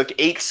 it took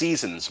 8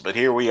 seasons, but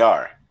here we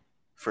are.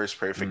 First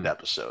perfect Mm,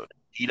 episode.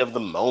 Heat of the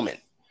moment.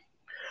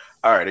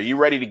 All right, are you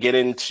ready to get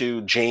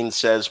into Jane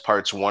Says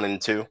parts 1 and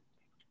 2?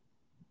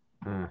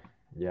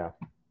 yeah.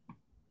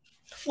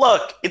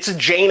 Look, it's a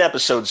Jane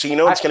episode, so you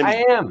know it's going to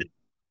I be. am.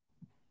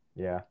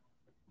 Yeah,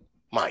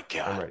 My I'm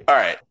God. ready. All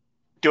right,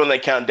 doing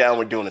that countdown.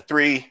 We're doing a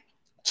 3,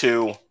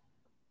 2,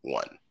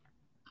 1.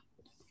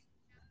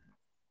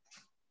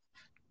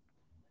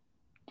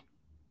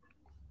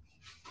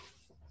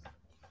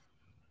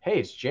 Hey,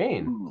 it's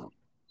Jane. Ooh.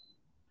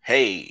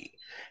 Hey,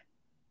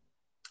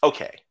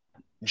 okay.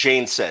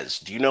 Jane Says,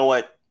 do you know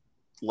what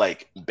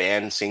like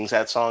band sings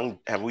that song?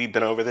 Have we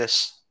been over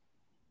this?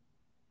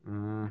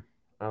 Mm,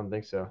 I don't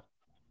think so.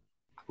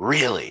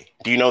 Really?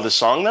 Do you know the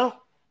song though?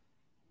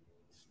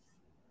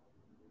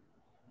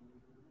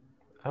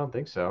 I don't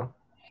think so.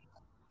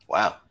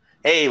 Wow.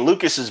 Hey,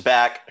 Lucas is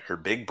back, her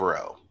big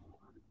bro.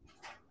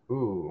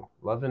 Ooh,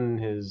 loving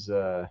his.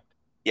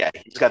 Yeah,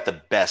 he's got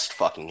the best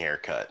fucking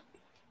haircut.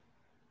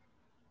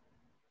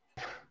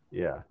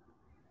 Yeah.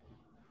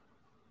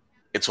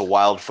 It's a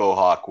wild faux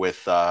hawk with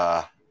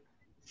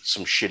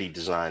some shitty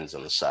designs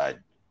on the side.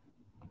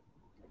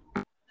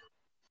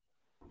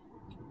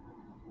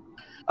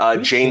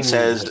 We've Jane seen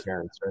Says, her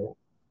parents, right?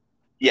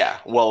 yeah,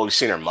 well, we've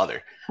seen her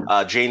mother.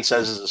 Jane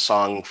Says is a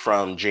song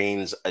from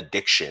Jane's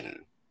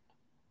Addiction.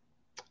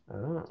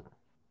 Oh.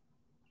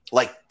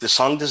 Like, the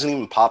song doesn't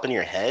even pop in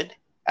your head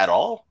at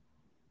all?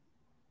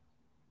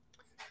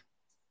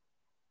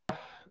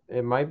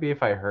 It might be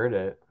if I heard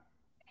it,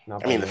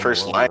 not I by mean, the name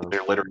first alone, lines though.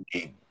 are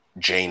literally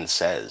Jane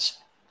Says.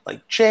 Like,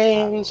 I Jane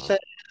don't know. Says.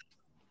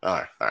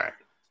 All right.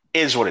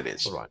 Is what it Hold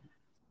is. on.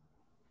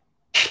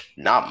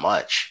 Not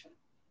much.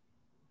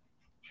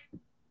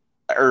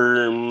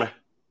 Um,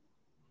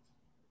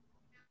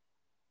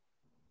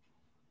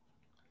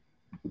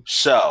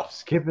 so,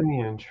 Skipping the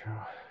intro.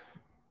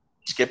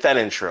 skip that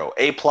intro.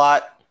 A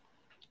plot.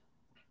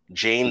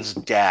 Jane's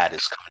dad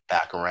is coming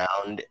back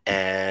around,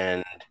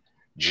 and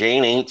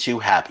Jane ain't too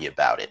happy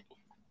about it.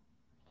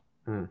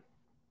 Hmm.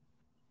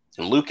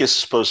 And Lucas is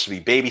supposed to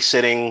be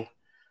babysitting,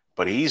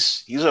 but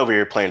he's over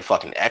here playing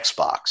fucking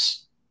Xbox.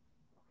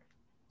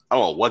 I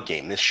don't know what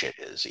game this shit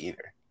is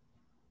either.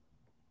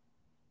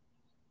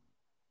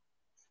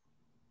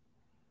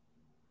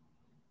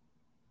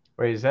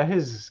 Wait, is that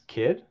his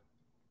kid?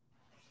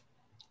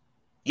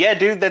 Yeah,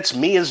 dude, that's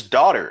Mia's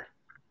daughter.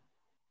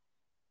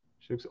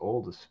 She looks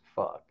old as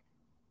fuck.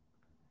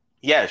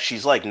 Yeah,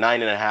 she's like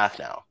 9.5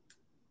 now.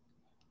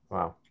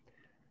 Wow.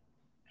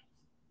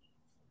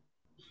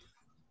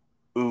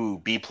 Ooh,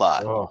 B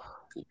plot. Oh,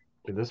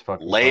 dude, this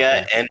fucking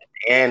Leia cliffhanger. and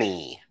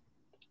Annie.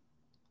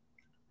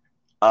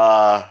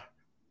 Uh,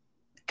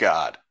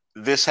 God,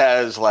 this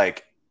is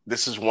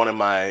one of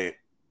my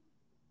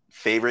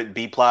favorite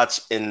B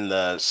plots in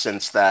the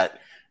sense that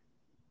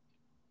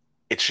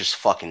it's just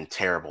fucking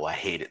terrible. I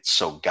hate it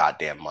so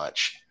goddamn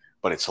much,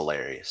 but it's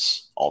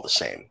hilarious all the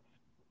same.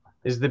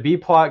 Is the B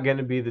plot going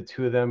to be the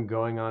two of them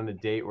going on a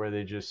date where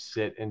they just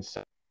sit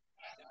inside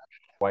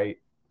white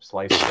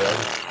sliced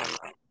bread?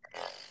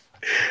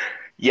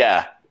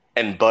 Yeah,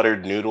 and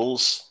buttered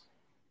noodles.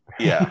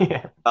 Yeah.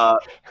 Yeah. Uh,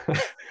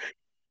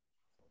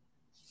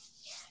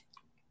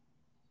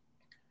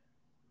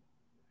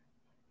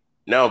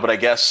 no, but I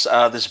guess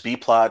this B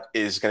plot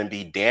is going to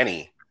be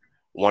Danny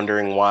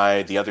wondering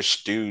why the other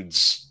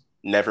dudes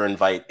never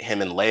invite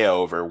him and Leia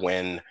over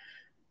when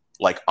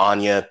like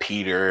Anya,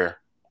 Peter,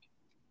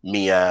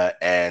 Mia,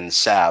 and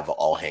Sav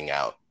all hang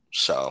out.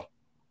 So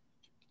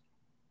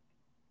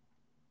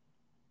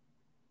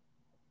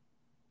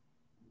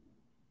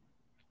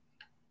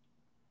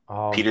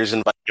Um, Peter's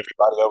inviting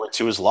everybody over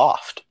to his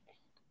loft.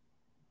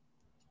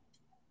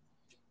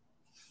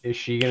 is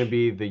she going to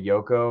be the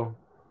Yoko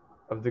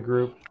of the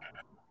group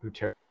who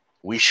tears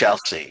We shall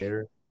see.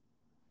 later?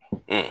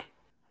 Mm.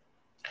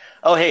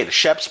 Oh, hey, the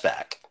Shep's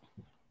back.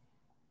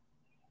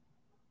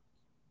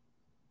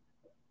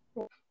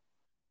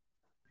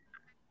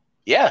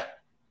 Yeah.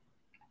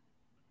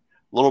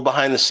 A little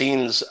behind the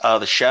scenes,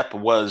 the Shep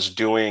was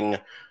doing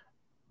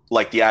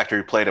like the actor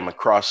who played him a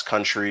cross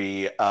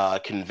country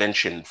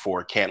convention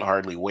for Can't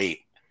Hardly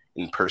Wait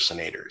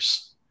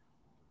impersonators.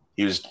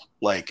 He was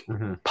like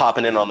Mm-hmm.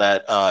 popping in on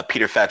that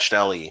Peter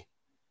Facinelli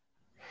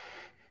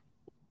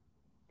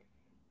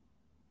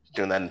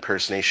doing that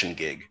impersonation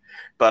gig.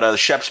 But the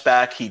Shep's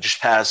back. He just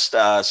passed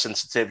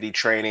sensitivity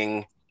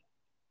training,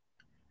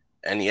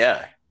 and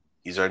yeah,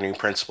 he's our new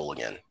principal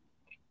again.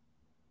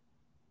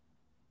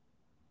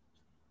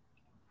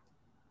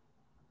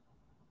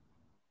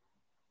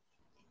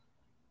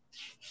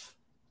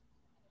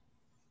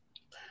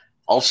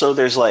 Also,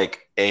 there's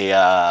like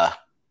a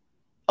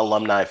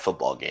alumni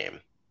football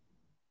game,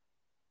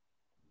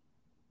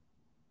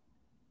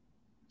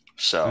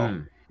 so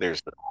Mm.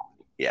 there's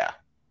yeah,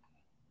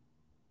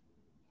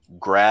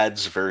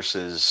 grads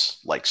versus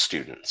like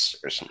students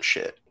or some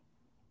shit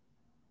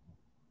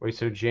Wait,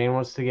 so Jane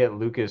wants to get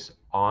Lucas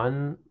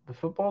on the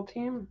football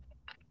team?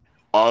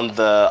 on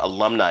the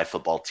alumni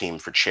football team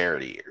for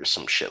charity or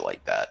some shit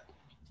like that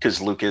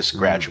because Lucas Mm.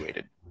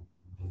 graduated.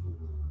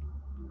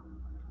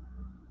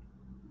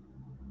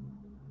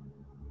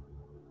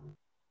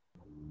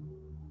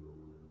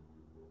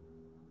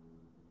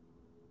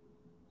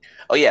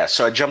 Oh yeah,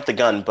 so I jumped the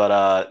gun,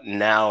 but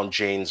now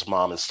Jane's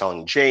mom is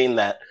telling Jane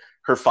that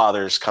her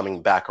father's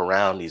coming back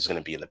around. He's going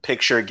to be in the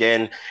picture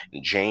again,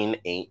 and Jane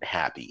ain't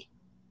happy.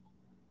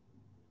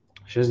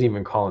 She doesn't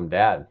even call him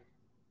dad.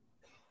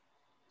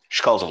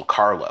 She calls him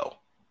Carlo.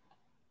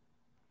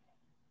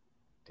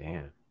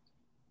 Damn.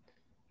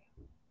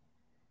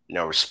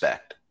 No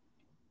respect.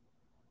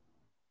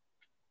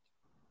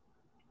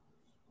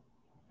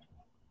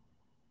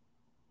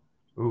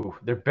 Ooh,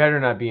 there better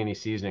not be any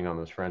seasoning on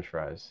those French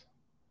fries.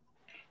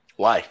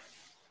 Why?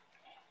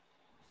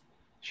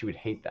 She would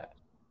hate that.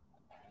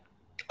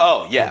 Oh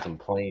She wants yeah. them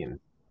plain.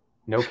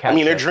 No I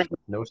mean, ketchup,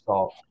 no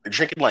salt. they're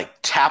drinking like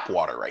tap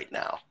water right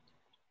now.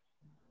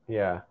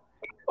 Yeah.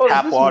 Oh, is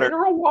Tap this water.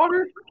 mineral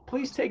water?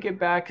 Please take it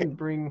back and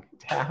bring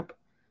tap.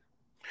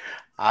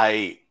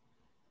 I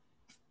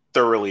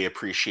thoroughly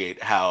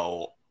appreciate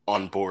how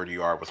on board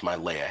you are with my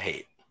Leia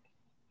hate.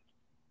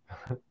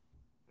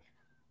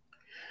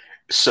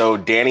 So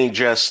Danny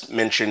just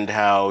mentioned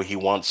how he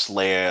wants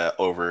Leia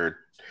over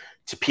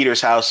to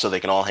Peter's house so they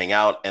can all hang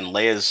out, and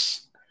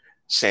Leia's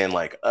saying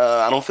like,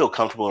 I don't feel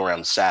comfortable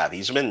around Sav.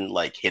 He's been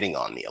like hitting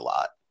on me a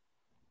lot.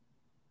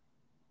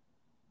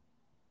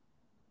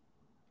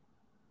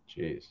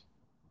 Jeez.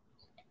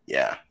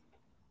 Yeah.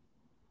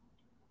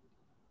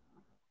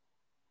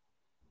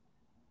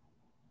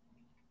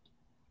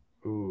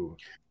 Ooh.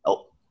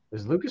 Oh,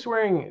 Is Lucas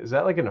wearing, is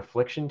that like an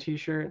Affliction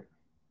t-shirt?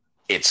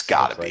 it's It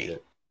gotta looks like be.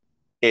 it.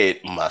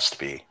 It must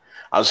be.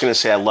 I was gonna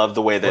say I love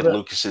the way What that a,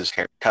 Lucas's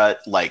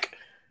haircut like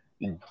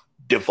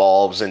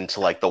devolves into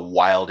like the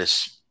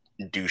wildest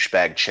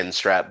douchebag chin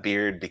strap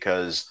beard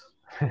because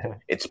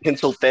it's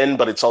pencil thin,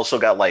 but it's also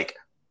got like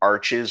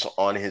arches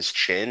on his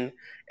chin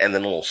and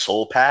then a little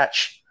soul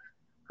patch.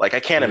 Like I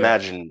can't yeah.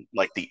 imagine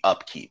like the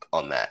upkeep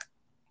on that.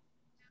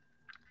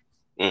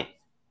 Mm.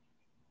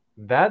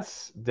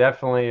 That's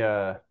definitely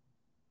a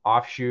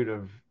offshoot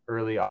of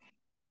early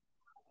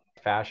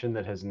fashion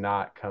that has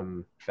not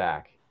come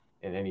back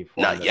in any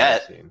form Not that I've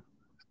yet. seen.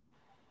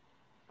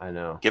 I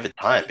know. Give it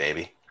time,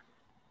 baby.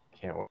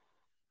 Can't wait.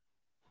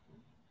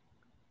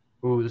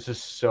 Ooh, this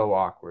is so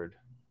awkward.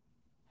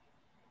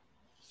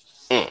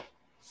 Mm.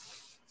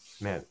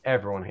 Man,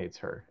 everyone hates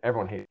her.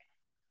 Everyone hates.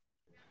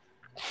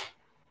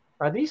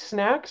 Are these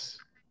snacks?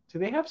 Do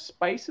they have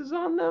spices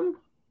on them?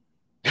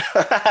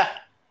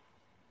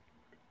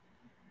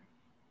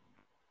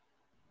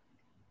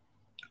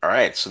 All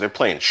right, so they're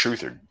playing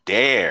truth or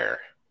dare.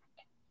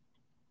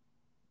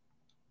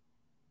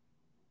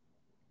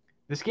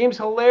 This game's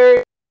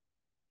hilarious.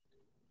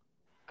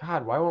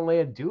 God, why won't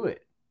Leia do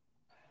it?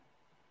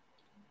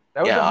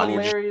 That was Yeah, a Anya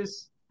just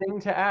hilarious thing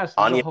to ask.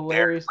 That was a Anya dare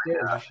hilarious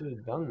dare. You should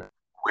have done that.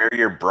 wear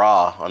your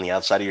bra on the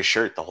outside of your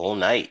shirt the whole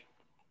night.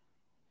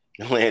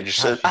 And Leia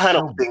just God, said, she's I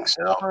don't so think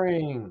so.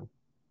 boring.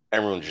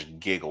 Everyone just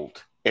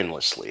giggled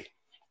endlessly.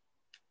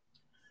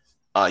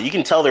 You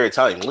can tell they're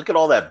Italian. Look at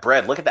all that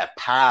bread. Look at that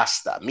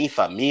pasta. Mi Oh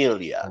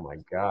familia. my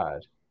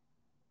God.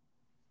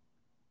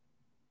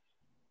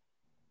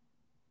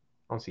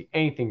 I don't see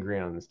anything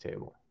green on this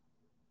table.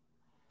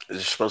 Is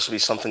there supposed to be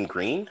something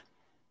green?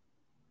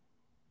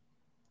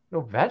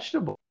 No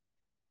vegetable.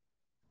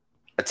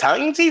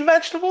 Italians eat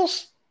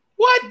vegetables?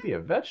 What? It'd be a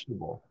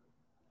vegetable.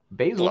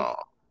 Basil. Oh,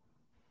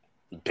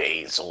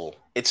 basil.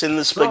 It's in the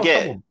No, a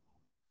spaghetti. couple.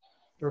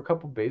 There were a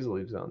couple basil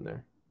leaves on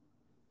there.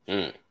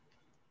 Mm.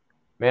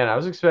 Man, I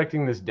was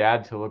expecting this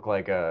dad to look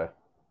like a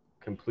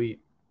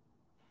complete.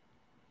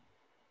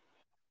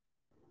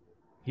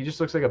 He just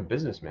looks like a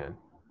businessman.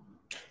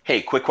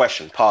 Hey, quick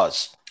question.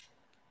 Pause.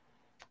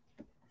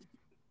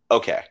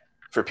 Okay.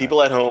 For All right.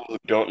 people at home who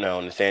don't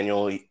know,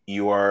 Nathaniel,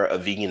 you are a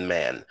vegan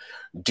man.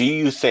 Do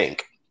you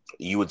think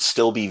you would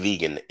still be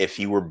vegan if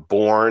you were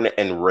born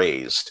and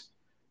raised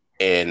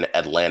in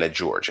Atlanta,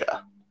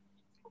 Georgia,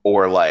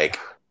 or like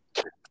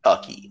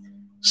Kentucky?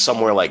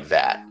 somewhere like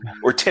that,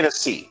 or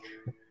Tennessee,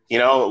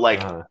 like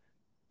Uh,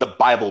 the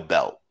Bible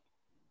Belt,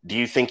 do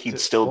you think you'd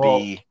still well,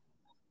 be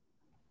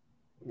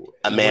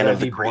a would man I of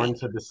the be green? born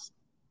to this?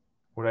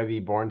 Would I be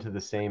born to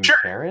the same Sure.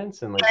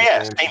 parents and like the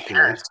Yeah, same same situation?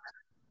 parents.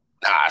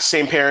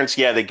 Same parents.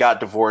 Yeah, they got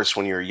divorced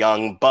when you were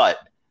young, but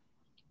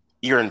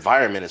your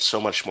environment is so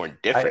much more I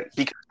different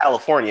because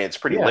California, it's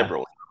pretty Yeah,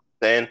 liberal.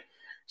 Then,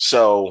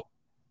 so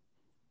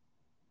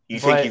you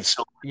think you'd but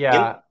still be in?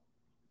 yeah,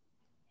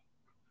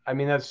 I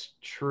mean that's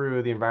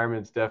true. The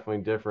environment's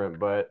definitely different,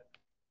 but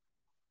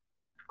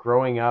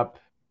growing up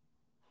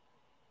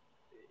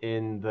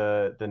in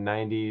the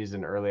 90s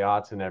and early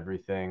aughts and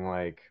everything,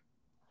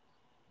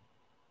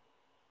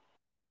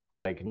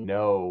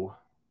 know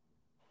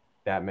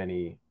that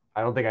many.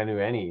 I don't think I knew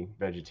any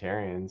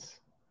vegetarians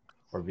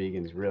or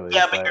vegans really,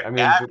 Yeah, but but your I mean,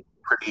 dad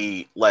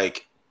pretty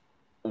like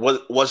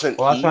wasn't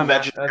well, he that's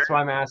vegetarian?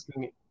 why I'm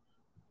asking.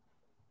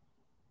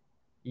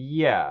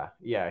 Yeah,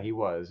 yeah, he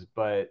was,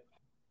 but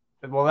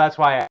well, that's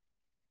why I asked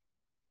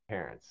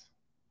parents.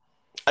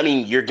 I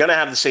mean, you're gonna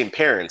have the same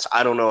parents.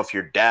 I don't know if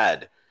your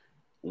dad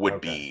would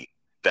Okay. be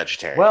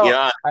vegetarian.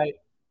 Well,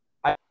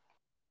 I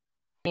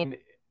mean,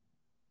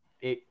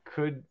 it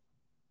could.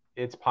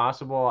 It's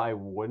possible I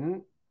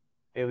wouldn't.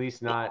 At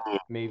least not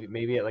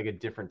maybe at like a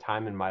different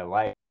time in my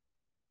life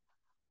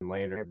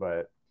later.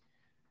 But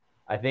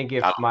I think I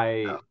if don't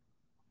my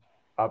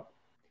up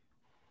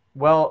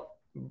well,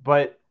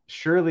 but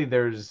surely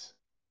there's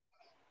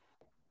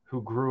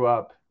who grew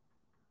up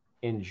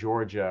in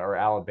Georgia or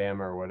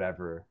Alabama or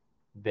whatever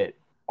that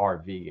are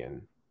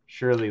vegan.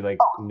 Surely like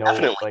no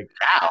definitely like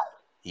now.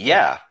 yeah.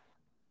 Yeah,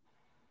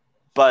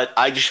 but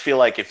I just feel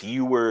like if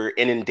you were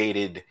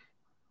inundated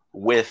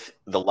with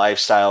the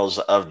lifestyles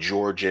of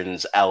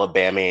Georgians,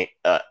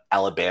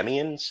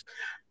 Alabamians,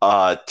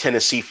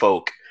 Tennessee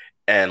folk,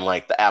 and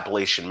like the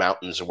Appalachian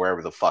Mountains or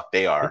wherever the fuck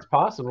they It's are,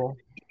 possible.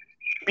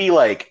 you'd be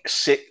like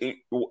six.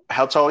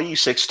 How tall are you?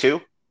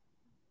 6'2"?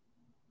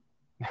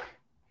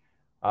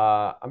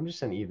 I'm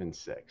just an even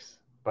six,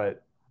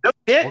 but No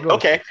we'll shit. go with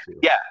Okay. 6'2".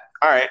 Yeah.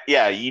 All right.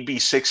 Yeah. You'd be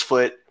 6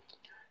 foot,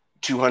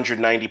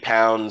 290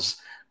 pounds,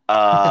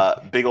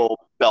 big old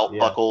belt Yeah.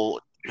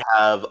 buckle. You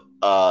have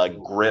a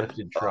grip.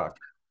 Lifted truck.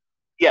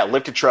 Yeah,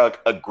 lifted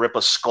truck, a grip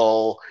of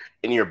skull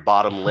in your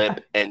bottom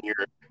lip, and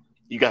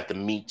you got the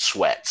meat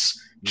sweats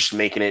just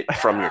making it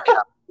from your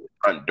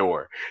front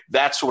door.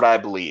 That's what I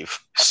believe.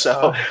 So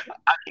uh,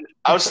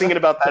 I was thinking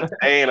about that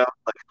today, and I was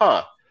like,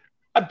 huh.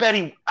 I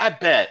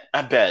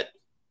bet.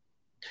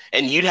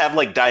 And you'd have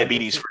like I think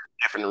diabetes for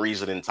a different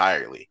reason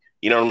entirely.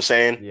 You know what I'm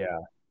saying? yeah,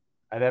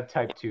 I'd have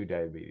type 2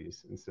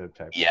 diabetes instead of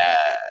type 1.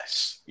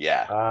 Yes.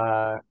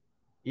 Yeah.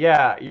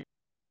 Yeah, your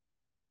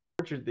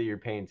portrait that you're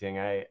painting,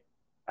 I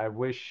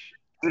wish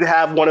You'd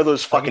have one of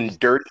those I could fucking just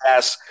dirty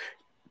ass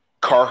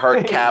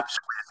Carhartt caps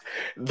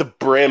with the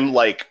brim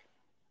like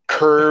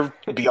curved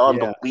beyond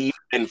yeah, belief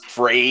and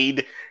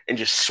frayed and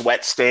just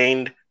sweat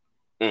stained.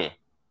 Mm,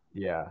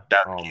 yeah.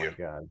 that Oh would be my you.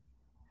 God.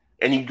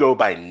 And you go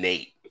by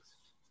Nate.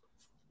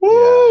 Yeah.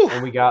 Woo!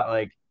 And we got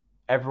like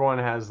everyone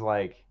has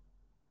like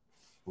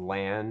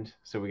land,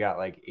 so we got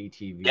like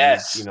ATVs,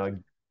 Yes. like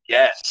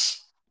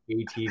Yes.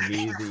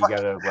 ATVs that you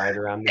gotta ride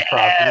around the Yeah.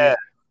 property.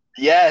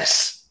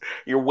 Yes.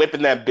 You're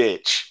whipping that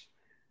bitch.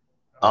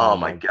 Oh Oh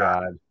my my god.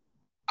 God.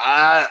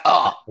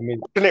 I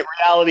mean, Alternate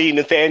reality,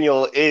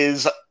 Nathaniel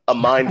is a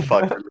mind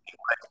fuck for me.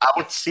 Like, I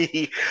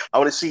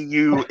want to see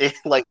you in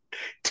like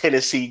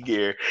Tennessee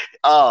gear.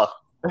 Oh,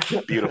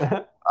 beautiful.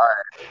 All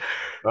right.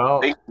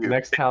 well, Thank you.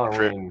 next Thank you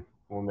for Halloween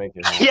we'll make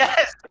it happen.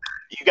 yes.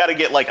 You got to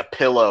get like a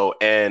pillow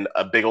and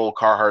a big old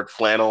Carhartt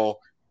flannel.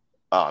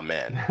 Oh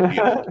man,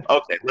 beautiful. Yeah.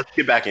 Okay, let's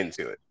get back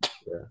into it.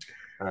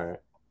 All right.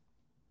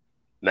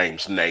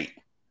 Name's Nate.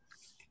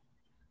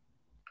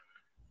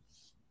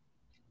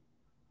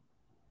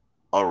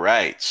 All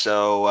right,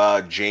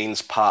 so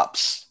Jane's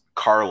pops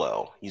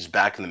Carlo. He's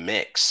back in the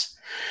mix,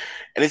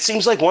 and it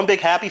seems like one big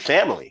happy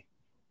family.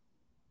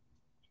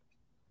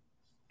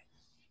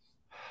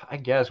 I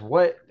guess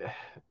what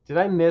did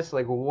I miss?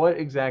 Like, what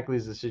exactly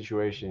is the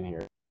situation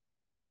here?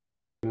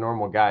 A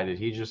normal guy, did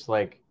he just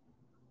like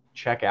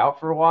check out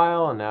for a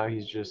while and now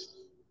he's just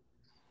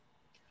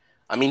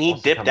I mean, he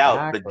wants to dipped come out,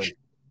 back? but Like,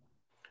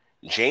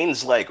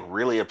 Jane's like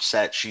really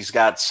upset. She's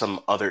got some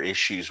other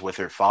issues with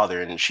her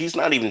father, and she's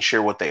not even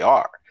sure what they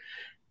are.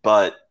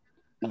 But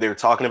they're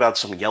talking about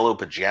some yellow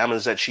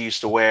pajamas that she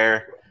used to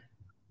wear,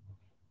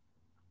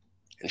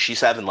 and she's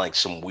having like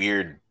some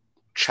weird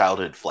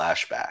childhood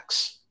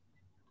flashbacks.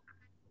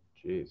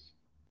 jeez,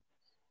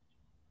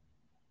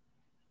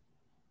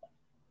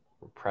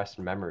 repressed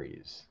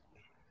memories.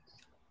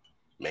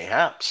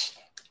 Mayhaps.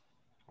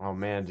 Oh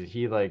man, did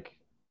he like?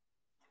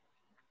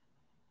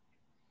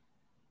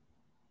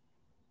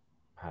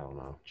 I don't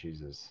know.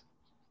 Jesus,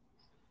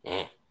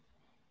 Mm.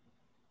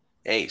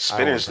 Hey, I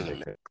don't want Spinner's to in the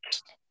predict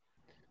mix.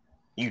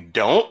 it. You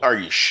don't? Are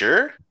you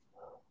sure?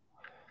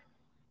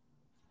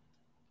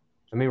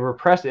 I mean,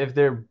 repressed. If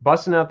they're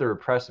busting out the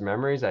repressed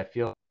memories, I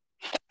feel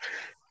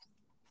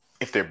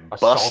If they're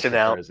busting assaulted her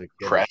out as a kid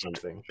or pressed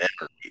something.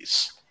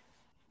 memories.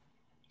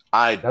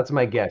 I'd That's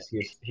my guess.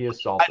 He I'd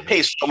assaulted pay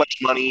her. so much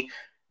money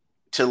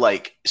to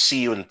like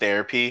see you in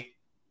therapy.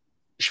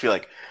 You should be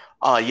like,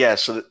 oh yeah,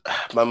 so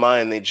my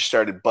mind they just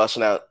started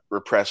busting out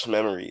repressed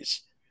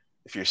memories.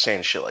 If you're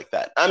saying shit like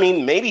that, I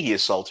mean, maybe he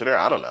assaulted her.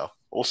 I don't know.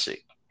 We'll see.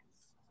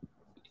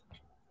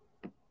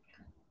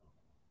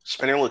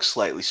 Spinner looks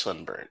slightly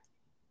sunburnt,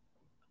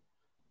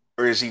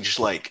 or is he just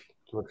like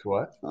Looks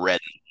what? red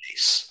in the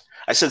face?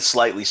 I said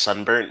slightly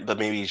sunburnt, but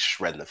maybe he's just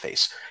red in the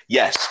face.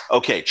 Yes.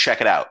 Okay, check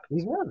it out.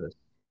 He's nervous.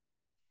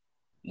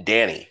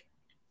 Danny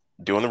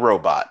doing the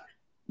robot,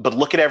 but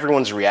look at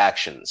everyone's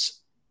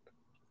reactions.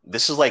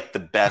 This is like the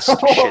best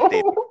shit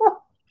they.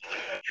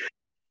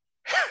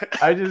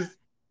 I just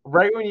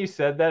right when you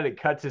said that, it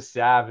cut to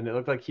Sav, and it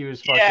looked like he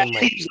was Yeah, fucking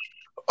like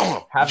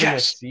oh, having a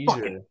yes, fucking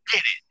seizure.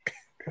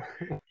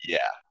 yeah.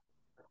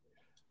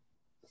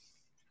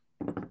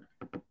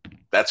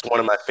 That's one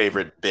of my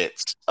favorite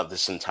bits of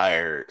this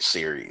entire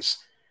series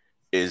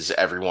is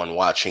everyone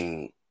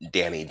watching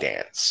Danny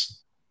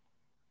dance.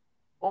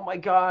 Oh my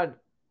god!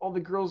 All the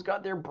girls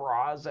got their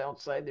bras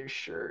outside their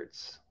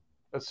shirts.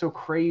 That's so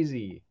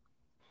crazy.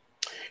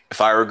 If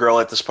I were a girl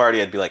at this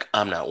party, I'd be like,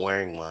 I'm not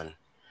wearing one.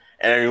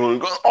 And everyone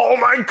would go, oh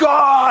my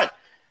God.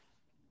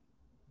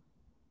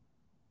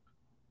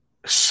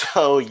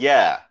 So,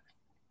 yeah.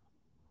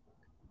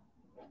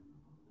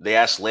 They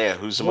asked Leia,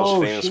 who's the most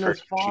Whoa, famous she knows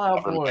person she Fallout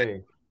ever met?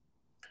 Boy.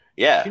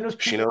 Yeah, She knows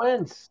she Pete knows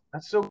Wentz.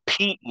 That's so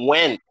Pete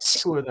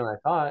Wentz. cooler than I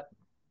thought.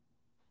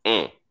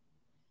 Mm.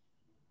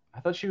 I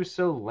thought she was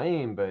so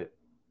lame, but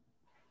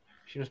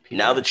she knows Pete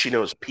Now that Wentz. she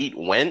knows Pete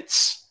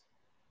Wentz,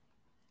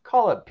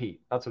 Call up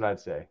Pete. That's what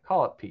I'd say.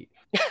 Call up Pete.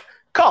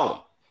 call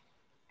him.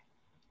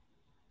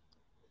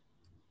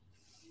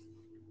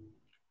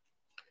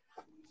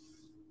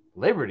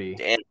 Liberty.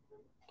 And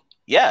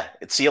yeah,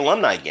 it's the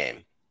alumni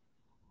game.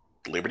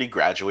 Liberty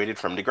graduated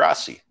from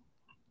Degrassi.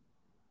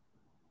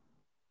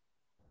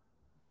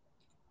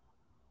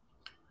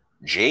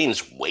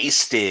 Jane's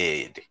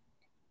wasted.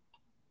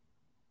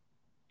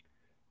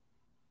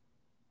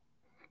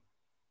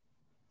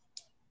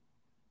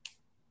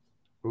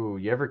 Ooh,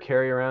 you ever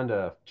carry around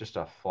just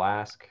a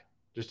flask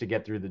just to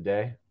get through the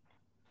day?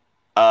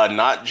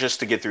 Not just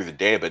to get through the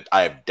day, but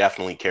I've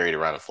definitely carried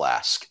around a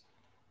flask.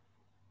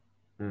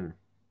 Hmm.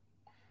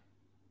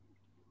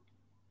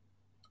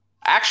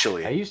 I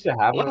Actually, used to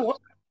have when a was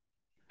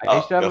I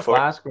used to have go a for it.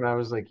 flask when I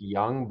was like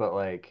young, but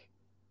like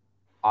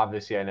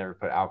obviously I never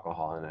put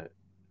alcohol in it.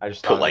 I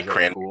just Put thought it like was like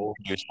cranberry cool.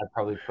 juice. I'd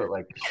probably put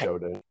like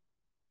soda,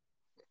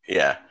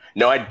 Yeah.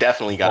 No, I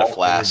definitely got a Vault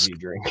flask. energy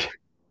drink.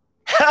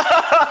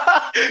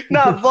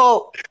 Not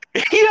Volt.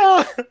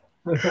 Yeah.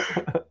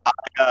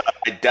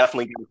 I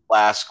definitely got a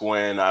flask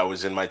when I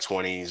was in my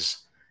 20s,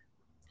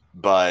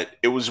 but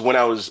it was when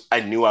I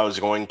knew I was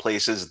going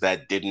places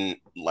that didn't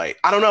like,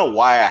 I don't know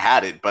why I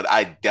had it, but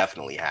I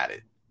definitely had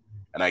it.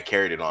 And I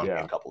carried it on me a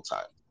Yeah. couple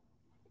times.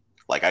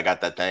 Like I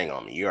got that thing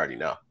on me. You already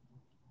know.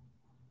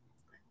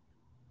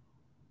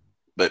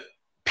 But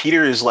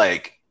Peter is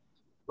like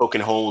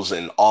poking holes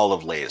in all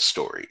of Leia's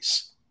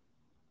stories.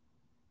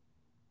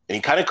 And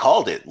he kind of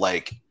called it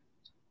like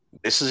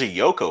this is a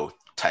Yoko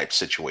type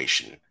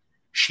situation.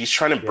 She's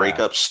trying to break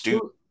Yeah. up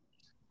Stu.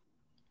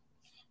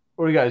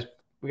 What do you guys?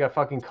 We got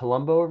fucking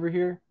Columbo over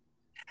here.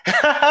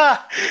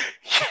 What's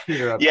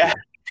Peter up Yeah.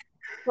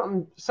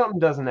 to? Something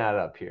doesn't add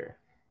up here.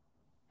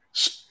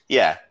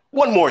 Yeah.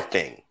 One more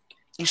thing.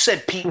 You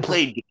said Pete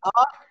played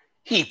guitar?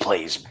 He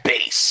plays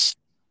bass.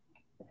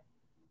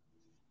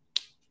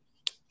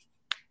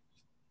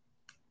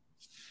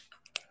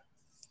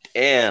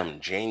 Damn,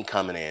 Jane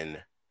coming in.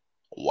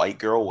 White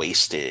girl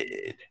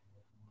wasted.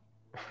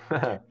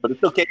 But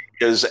it's okay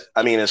because,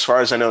 I mean, as far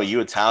as I know, you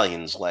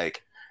Italians,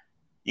 like,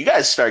 you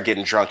guys start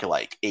getting drunk at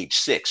like age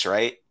 6,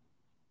 right?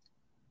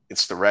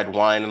 It's the red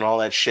wine and all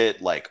that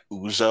shit, like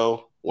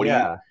Uzo.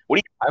 Yeah. What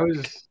do I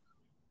was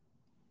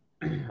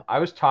I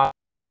was taught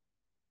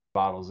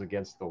bottles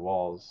against the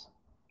walls,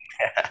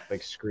 you,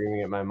 like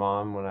screaming at my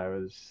mom when I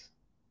was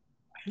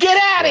get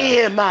out of yeah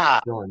here, Ma?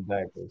 still in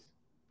diapers.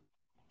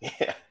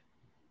 Yeah.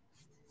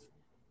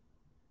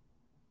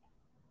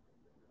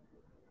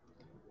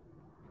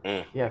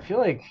 Mm. Yeah, I feel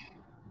like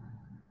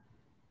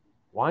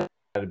wine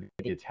got to be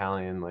the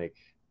Italian like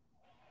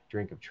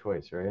drink of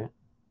choice, right?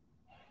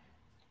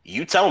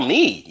 You tell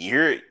me.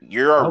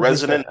 You're a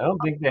resident. I don't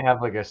think they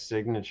have like a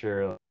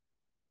signature.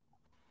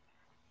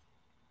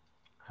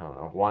 I don't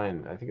know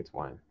wine. I think it's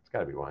wine. It's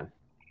got to be wine.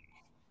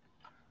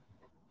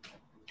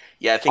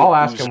 Yeah, I think I'll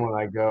ask Uzo. him when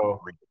I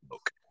go.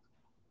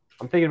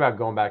 I'm thinking about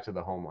going back to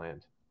the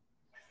homeland,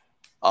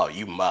 Oh,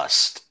 you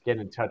must. get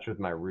in touch with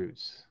my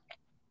roots.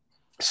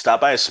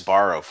 Stop by a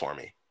Sbarro for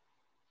me.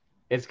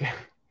 It's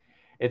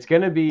it's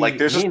gonna Like, be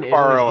there's a me in Italy is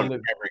Sbarro in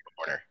gonna every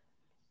corner.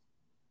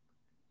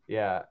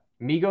 yeah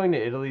me going to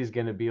Italy is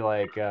gonna be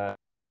like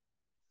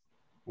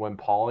when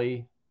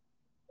Paulie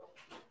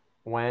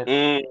went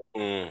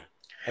Mm-mm.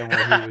 and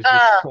when he was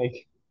just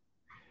like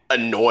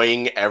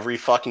Annoying every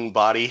fucking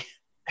body.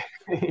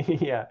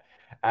 yeah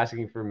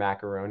asking for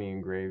macaroni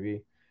and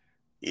gravy.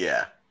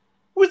 Yeah.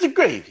 with the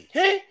gravy,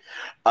 hey?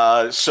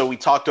 So we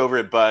talked over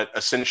it, but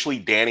essentially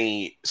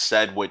Danny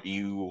said what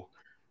you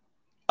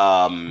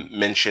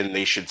mentioned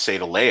they should say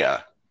to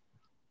Leia.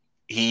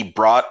 He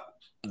brought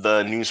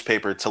the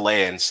newspaper to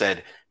Leia and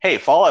said, "Hey,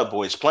 Fallout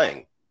Boy's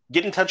playing.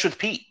 Get in touch with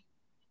Pete.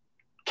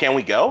 Can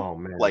we go? Oh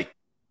man, Like,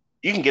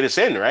 you can get us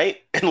in, right?"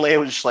 And Leia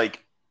was just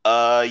like,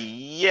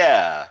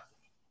 yeah."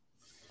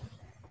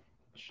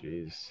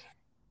 jeez.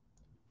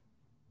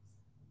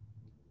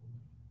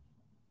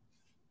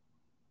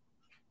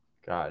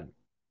 God,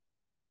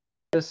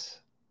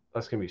 that's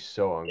gonna be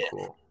so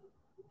uncool.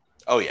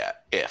 Oh yeah,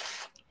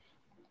 if.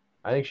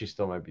 I think she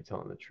still might be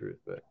telling the truth,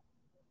 but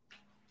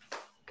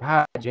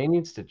God, Jane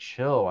needs to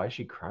chill. Why is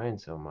she crying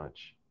so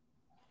much?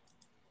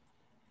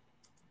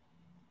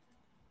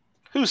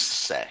 Who's to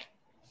say?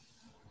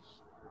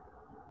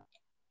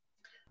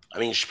 I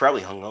mean, she's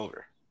probably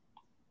hungover.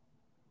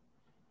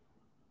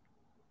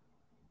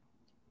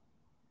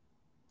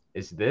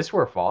 Is this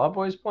where Fallout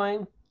Boy's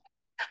playing?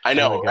 I In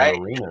know, like an right?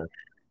 arena?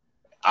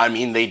 I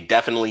mean, they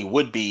definitely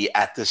would be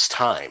at this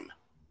time.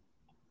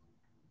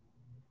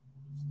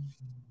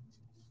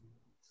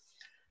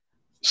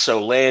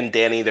 So Leia and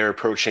Danny, they're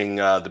approaching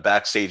the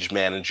backstage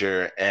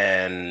manager,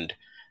 and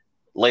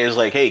Leia's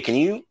like, "Hey, can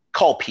you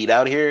call Pete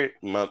out here,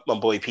 my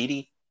boy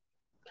Petey?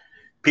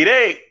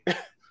 Pete,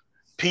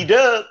 P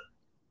Dub."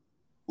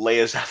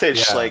 Leia's out there,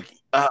 just Yeah, like,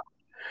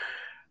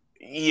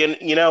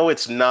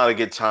 it's not a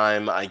good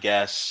time, I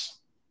guess.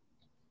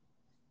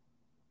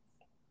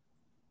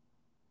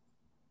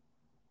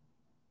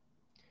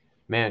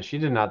 man, she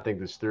did not think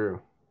this through.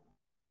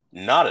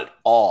 Not at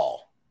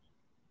all.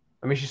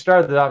 I mean, she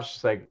started it off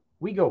just like,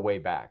 we go way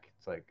back.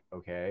 It's like,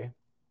 okay.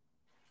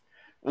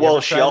 You Well,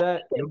 ever she try also,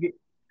 that? You'll get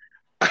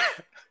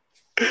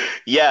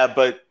yeah,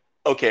 but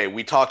okay,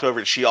 we talked over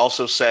it. She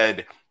also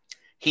said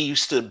he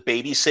used to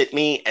babysit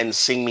me and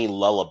sing me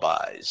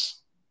lullabies.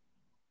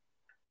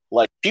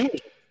 Like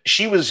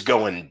she was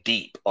going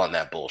deep on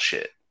that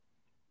bullshit.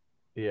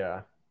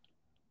 yeah.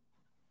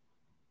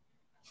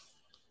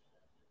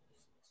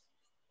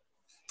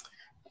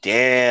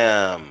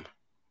 Damn.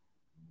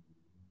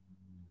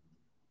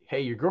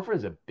 Hey, your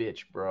girlfriend's a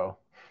bitch, bro.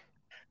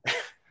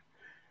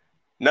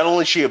 Not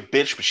only is she a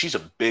bitch, but she's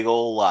a big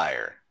old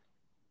liar.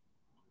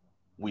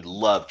 We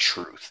love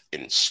truth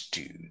in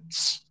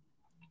studs. God,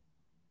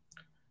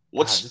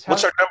 What's this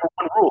what's house. our number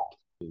one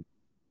rule?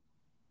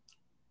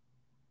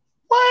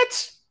 What?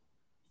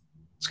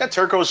 It's got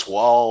turquoise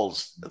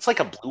walls. It's like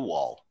a blue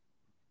wall.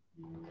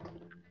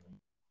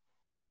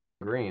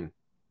 Green.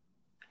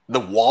 The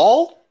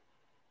wall?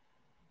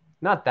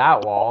 Not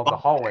that wall, the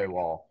hallway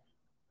wall.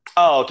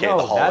 Oh, okay, the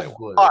No, hallway that's wall.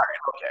 All blue. right,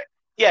 okay.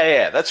 Yeah,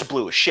 yeah, that's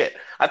blue as shit.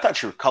 I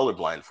thought you were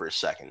colorblind for a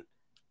second.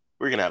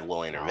 We're gonna have a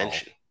little No.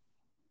 intervention.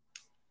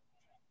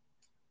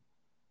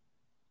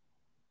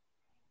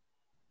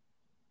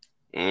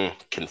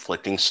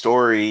 Conflicting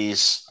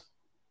stories.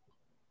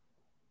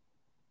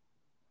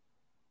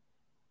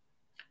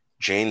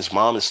 Jane's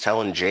mom is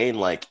telling Jane,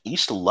 like, you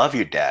used to love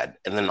your dad.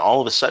 And then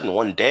all of a sudden,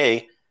 one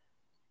day,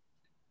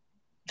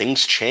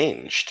 things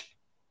changed.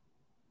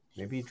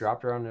 Maybe he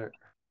dropped her on her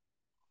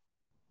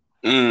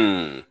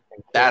Mm,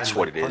 and that's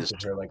what like it is.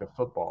 punted her like a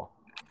football.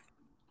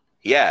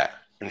 Yeah.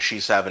 And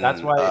she's That's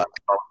having why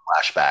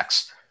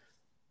flashbacks.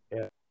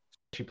 yeah,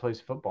 she plays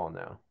football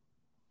now.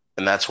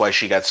 And that's why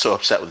she got so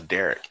upset with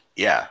Derek.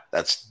 Yeah,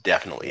 that's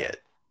definitely Yeah,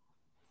 it.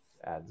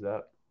 adds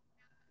up.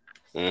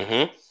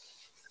 Mm-hmm.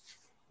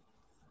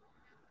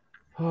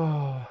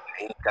 Oh,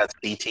 That's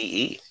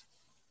CTE.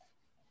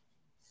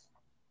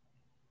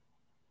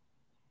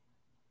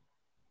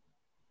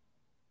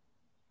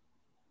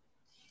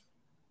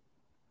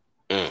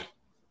 Mm.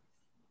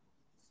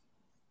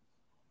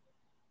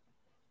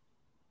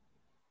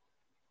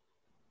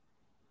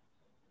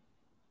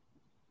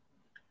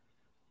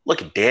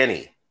 Look at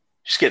Danny.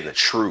 She's getting the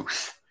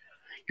truth.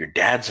 Your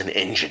dad's an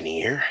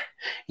engineer?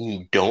 And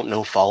you don't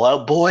know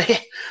Fallout Boy?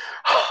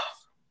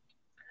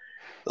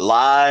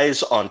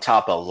 Lies on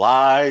top of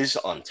lies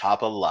on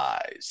top of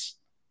lies.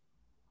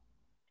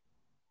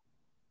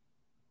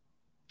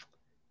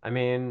 I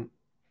mean,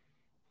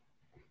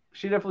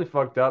 she definitely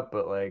fucked up,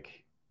 but like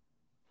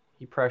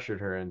he pressured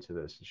her into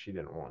this and she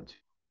didn't want to.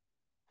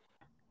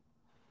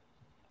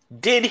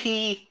 Did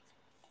he?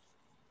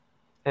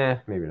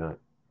 Maybe not.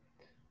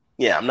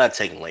 Yeah, I'm not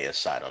taking Leia's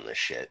side on this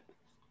shit.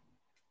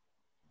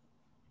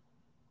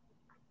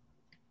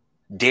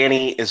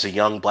 Danny is a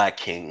young black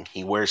king.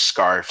 He wears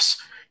scarves.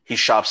 He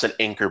shops at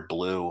Anchor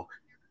Blue.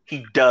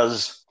 He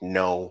does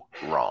no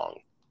wrong.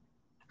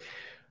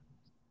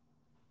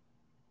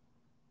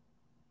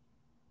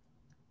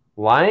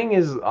 Lying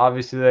is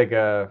obviously like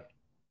a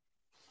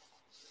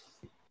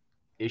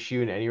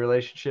issue in any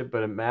relationship,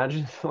 but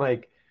imagine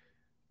like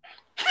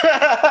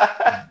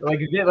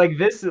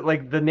this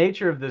like the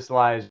nature of this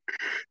lie is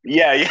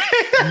Yeah, yeah.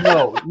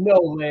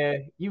 no,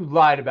 man, you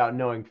lied about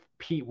knowing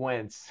Pete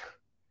Wentz.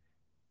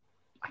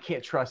 I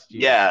can't trust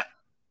you. Yeah.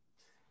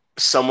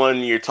 Someone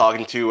you're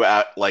talking to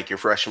at like your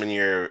freshman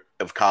year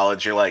of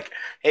college, you're like,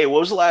 hey, what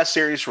was the last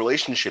serious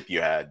relationship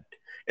you had?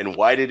 And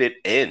why did it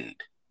end?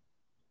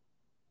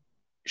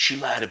 She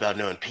lied about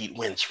knowing Pete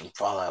Wentz from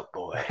Fallout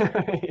Boy.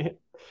 It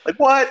Like,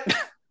 what?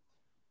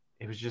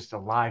 was just a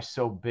lie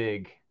so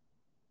big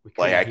we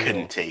Like, couldn't I couldn't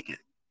heal. take it.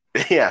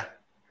 Yeah,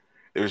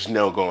 there's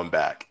no going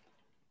back.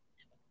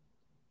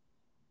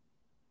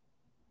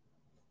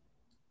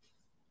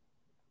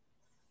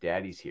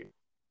 Daddy's here.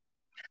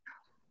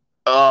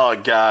 Oh,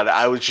 God.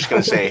 I was just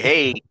going to say,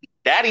 hey,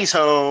 daddy's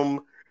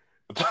home.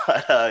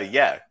 But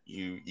yeah,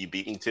 you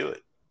beat me to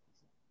it.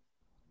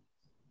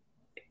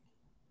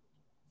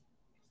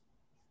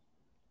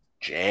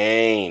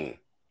 Jane.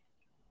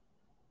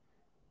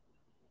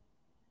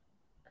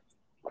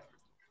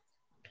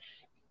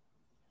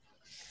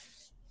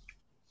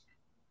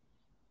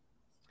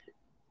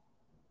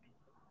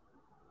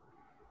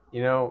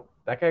 You know,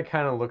 that guy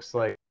kind of looks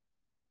like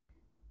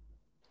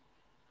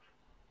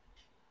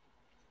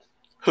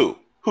Who?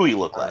 Who he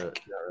look like? not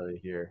really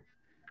here.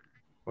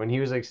 When he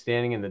was like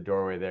standing in the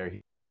doorway there,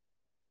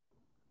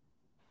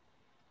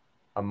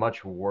 a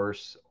much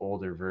worse,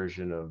 older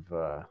version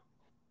of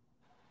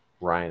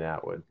Ryan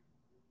Atwood.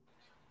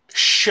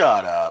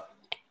 Shut up.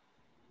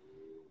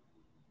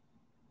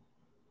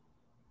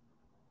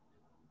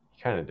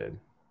 He kind of did.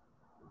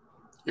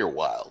 You're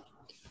wild.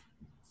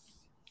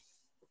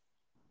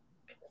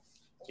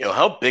 Yo,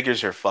 how big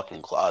is her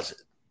fucking closet?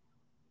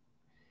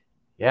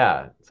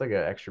 Yeah, it's like an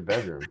extra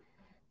bedroom.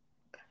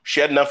 She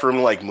had enough room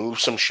to like move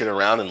some shit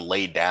around and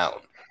lay down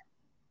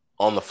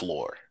on the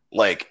floor.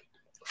 Like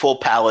full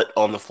pallet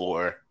on the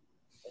floor.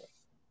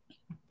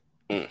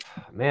 Mm.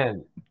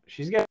 Man,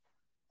 she's got.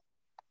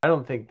 I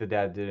don't think the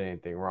dad did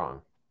anything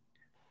wrong.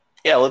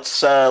 Yeah,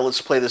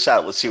 let's play this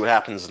out. Let's see what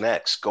happens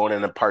next, going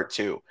into part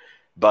two.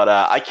 But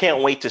I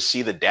can't wait to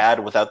see the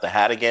dad without the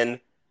hat again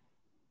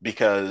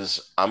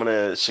because I'm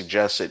gonna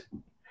suggest that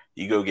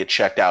you go get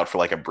checked out for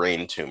like a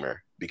brain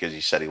tumor because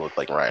you said he looked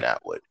like Ryan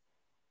Atwood.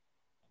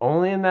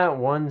 Only in that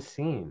one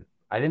scene.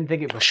 I didn't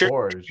think it Sure.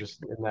 before. It was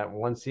just in that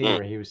one scene Mm.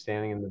 where he was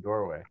standing in the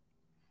doorway.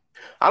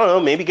 I don't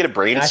know. Maybe get a And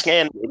brain I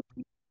scan.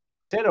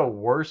 said a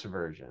worse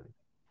version.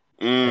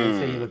 I didn't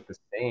say he Mm. looked the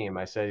same.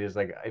 I said he was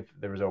like if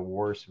there was a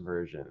worse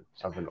version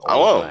of an I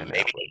old won't. Ryan Maybe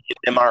Atwood. get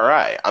an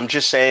MRI. I'm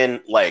just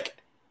saying, like,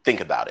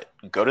 think about it.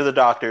 Go to the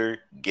doctor,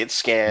 get Mm-hmm.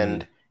 scanned,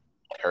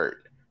 get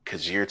hurt,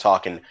 because you're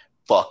talking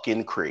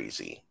fucking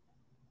crazy.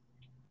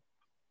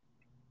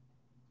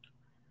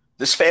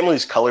 This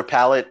family's color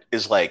palette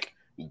is like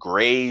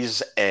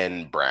grays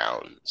and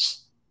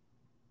browns.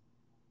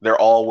 They're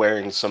all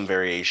wearing some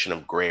variation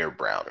of gray or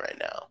brown right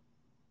now.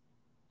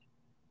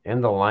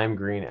 And the lime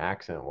green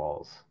accent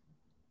walls.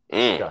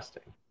 Mm,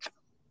 Disgusting.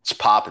 it's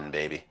popping,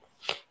 baby.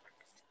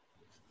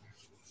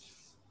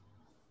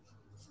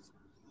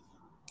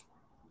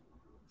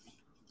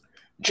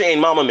 Jane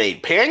Mama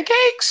made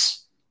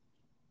pancakes?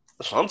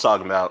 That's what I'm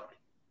talking about.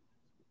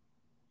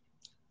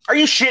 Are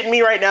you shitting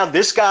me right now?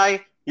 This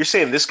guy? You're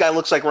saying this guy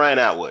looks like Ryan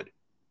Atwood?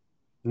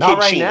 Not Kid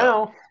right Chino.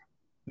 now.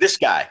 This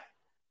guy.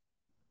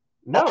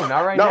 No, Oh,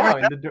 not right not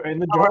right now. In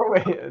the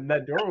doorway in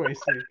that doorway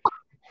scene.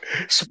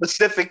 now.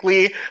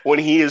 Specifically, when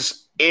he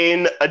is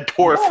in a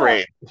door Yeah.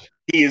 frame,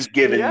 he is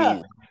giving Yeah.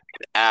 me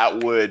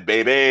Atwood, Yeah,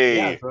 baby.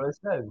 that's what I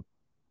said.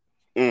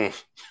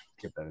 Mm,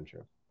 Skip that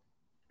intro.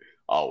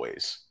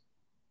 always.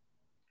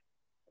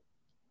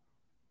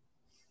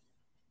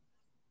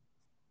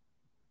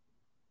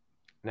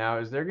 Now,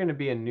 is there going to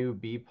be a new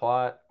B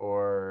plot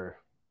or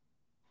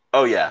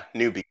Oh yeah,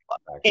 newbie.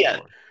 back to Yeah.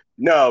 normal?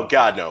 No, Okay.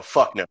 God, no.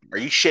 Fuck no. Are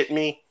you shitting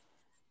me?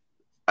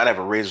 I'd have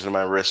a razor to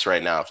my wrist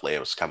right now if Leia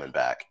was coming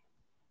back.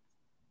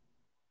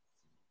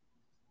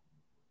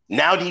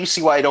 Now do you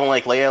see why I don't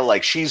like Leia?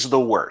 Like, she's the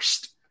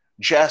worst.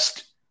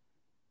 Just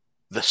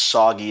the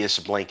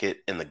soggiest blanket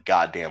in the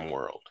goddamn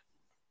world.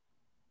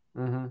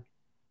 Mm-hmm.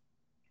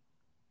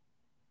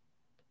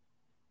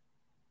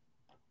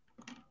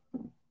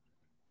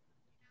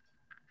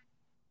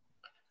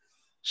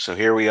 So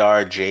here we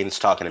are. Jane's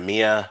talking to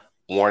Mia,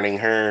 warning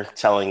her,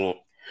 telling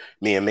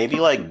Mia, maybe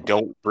like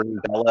don't bring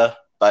Bella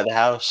by the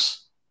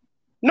house.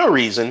 No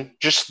reason.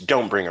 Just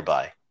don't bring her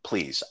by.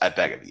 Please. I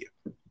beg of you.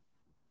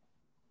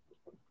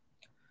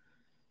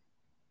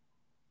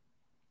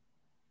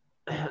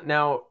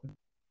 Now,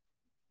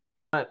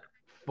 not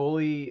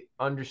fully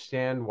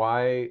understand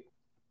why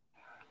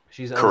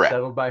she's Correct.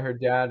 unsettled by her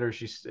dad, or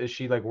is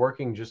she like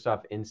working just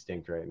off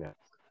instinct right now?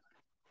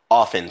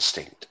 Off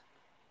instinct.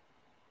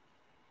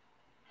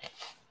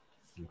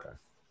 Okay.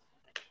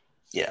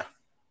 Yeah.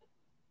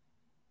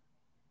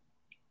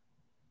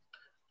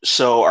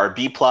 So our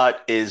B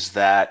plot is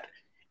that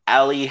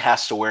Allie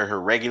has to wear her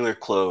regular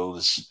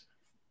clothes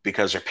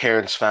because her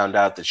parents found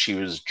out that she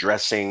was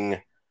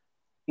dressing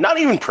not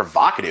even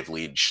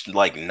provocatively, just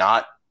like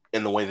not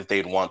in the way that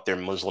they'd want their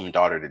Muslim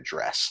daughter to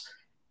dress.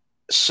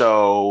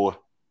 So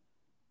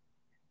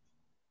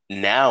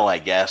now I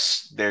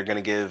guess they're going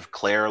to give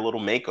Claire a little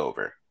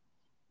makeover.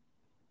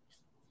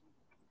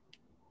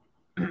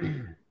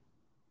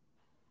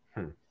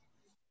 Hmm.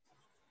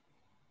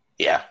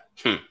 Yeah,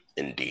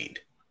 indeed.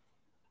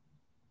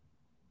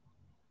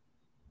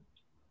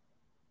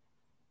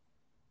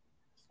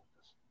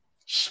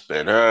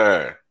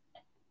 Spinner.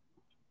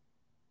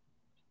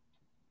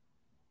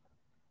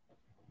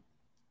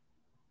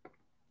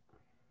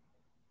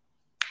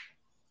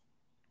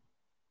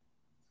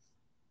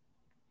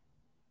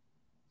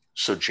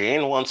 So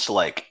Jane wants to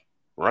like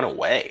run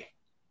away.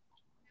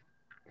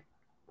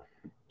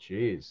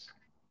 Jeez.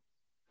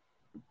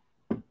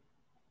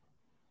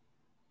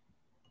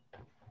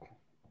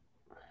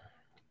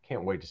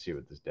 Can't wait to see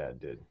what this dad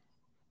did.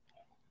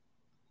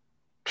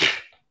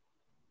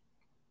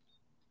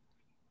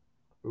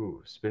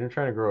 Ooh, Spinner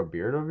trying to grow a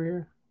beard over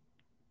here?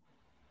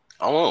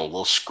 I don't know, a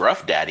little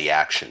scruff daddy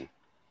action.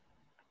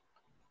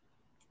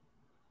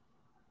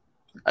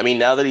 I mean,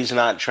 now that he's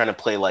not trying to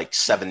play like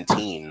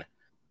 17,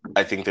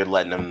 I think they're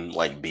letting him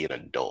like be an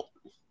adult.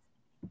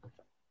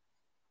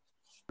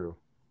 True.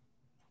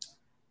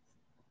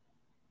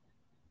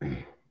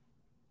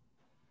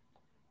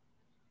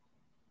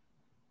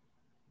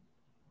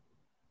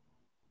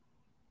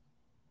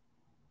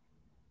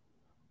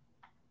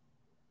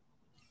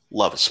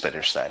 Love a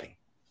Spinner sighting.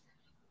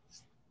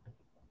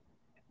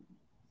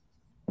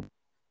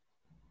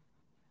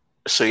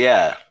 So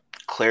yeah,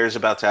 Claire's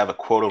about to have a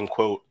quote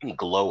unquote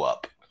glow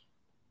up.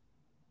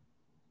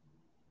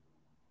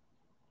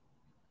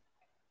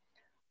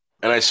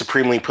 And I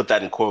supremely put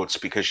that in quotes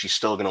because she's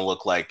still going to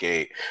look like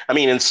I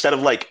mean, instead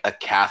of like a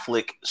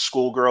Catholic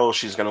schoolgirl,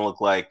 she's going to look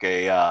like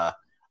a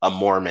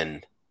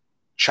Mormon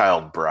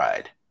child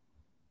bride.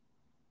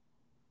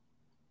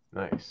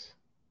 Nice.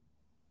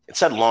 It's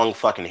that long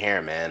fucking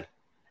hair, man.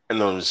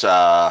 And those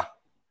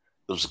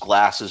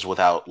glasses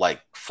without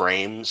like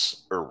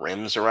frames or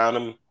rims around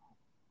them.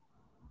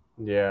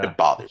 Yeah, It you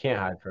bothers can't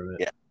me. hide from it.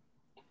 Yeah.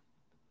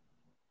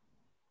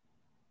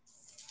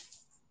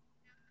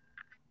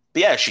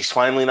 But yeah, she's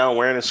finally not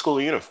wearing a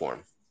school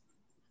uniform.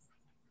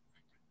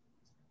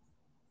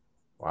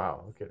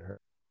 Wow, look at her.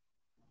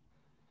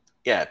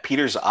 Yeah,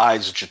 Peter's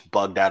eyes are just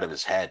bugged out of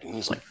his head. And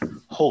he's like,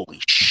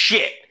 holy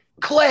shit,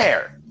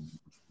 Claire!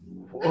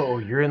 Whoa,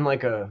 you're in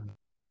like a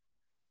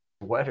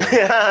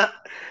sweater.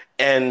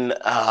 And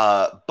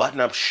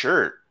button-up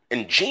shirt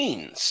and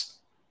jeans.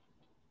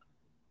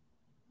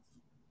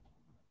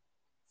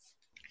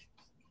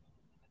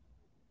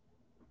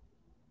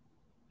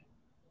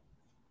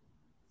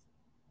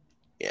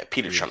 Yeah,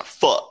 Peter's trying to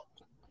fuck.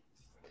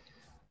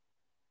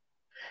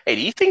 Hey,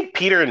 do you think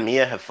Peter and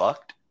Mia have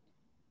fucked?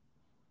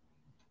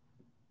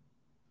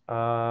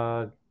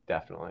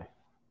 Definitely.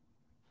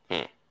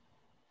 Hmm.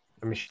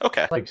 I mean, she's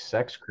Okay. like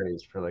sex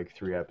crazed for like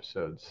 3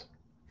 episodes.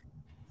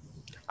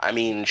 I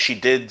mean, she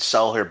did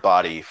sell her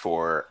body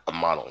for a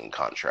modeling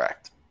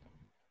contract.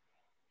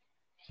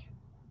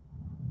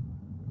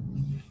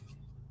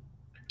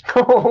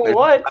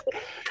 What?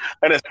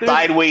 And a There's,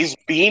 sideways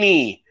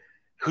beanie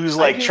who's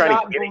I like do trying to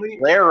not get at believe,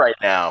 Claire right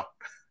now.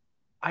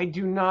 I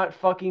do not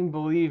fucking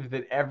believe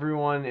that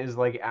everyone is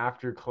like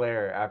after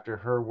Claire, after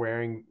her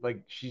wearing,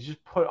 like, she's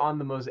just put on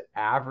the most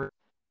average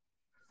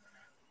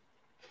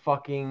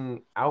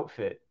fucking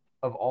outfit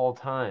of all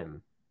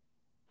time.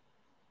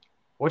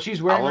 What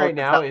she's I wearing don't know right what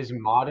to now tell. is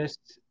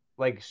modest,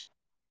 like,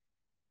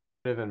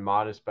 and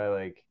modest by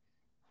like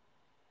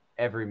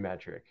every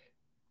metric.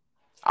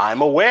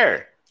 I'm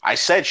aware. I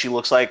said she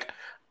looks like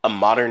a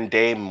modern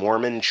day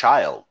Mormon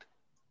child.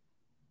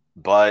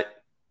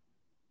 But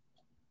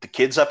the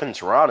kids up in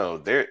Toronto,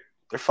 they're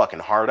fucking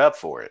hard up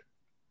for it.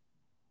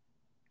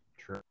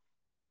 True.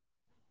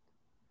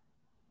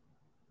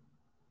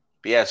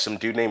 But yeah, some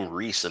dude named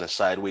Reese in a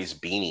sideways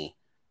beanie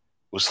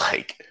was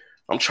like,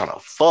 I'm trying to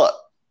fuck.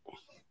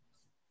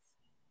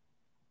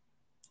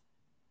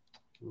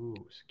 Ooh,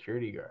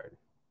 security guard.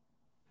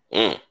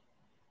 Mm.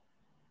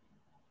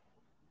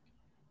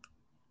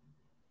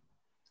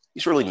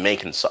 He's really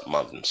making something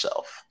of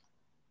himself.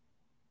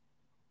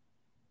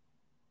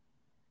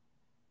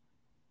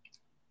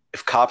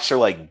 If cops are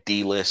like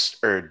D-list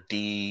or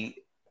D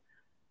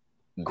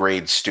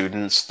grade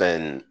students,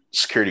 then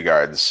security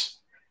guards,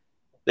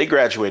 they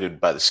graduated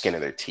by the skin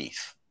of their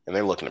teeth and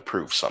they're looking to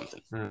prove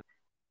something. Hmm.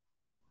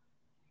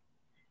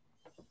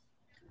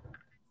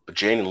 But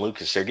Jane and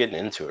Lucas, they're getting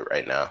into it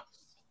right now.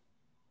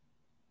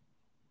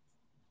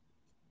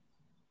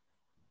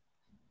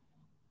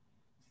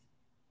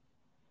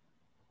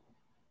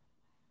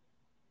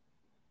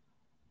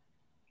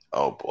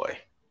 Oh boy.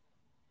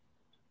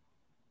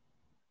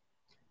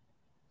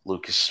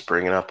 Lucas is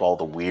bringing up all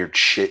the weird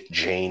shit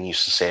Jane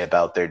used to say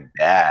about their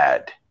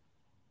dad.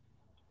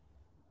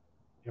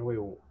 Yeah, wait,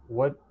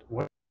 what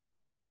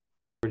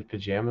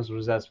pajamas? What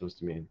is that supposed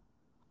to mean?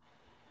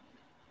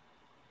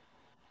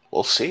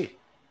 We'll see.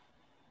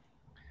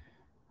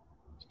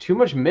 Too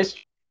much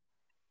mystery.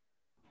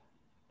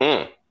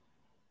 Mm.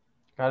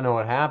 Gotta know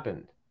what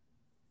happened.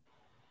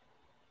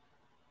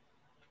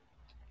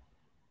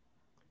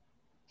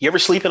 You ever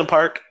sleep in a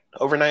park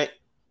overnight?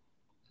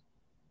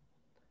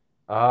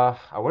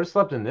 I would have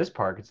slept in this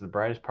park. It's the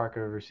brightest park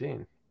I've ever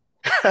seen.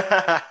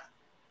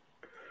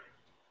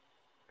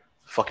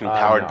 Fucking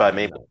powered by No,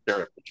 Maple no.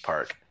 Syrup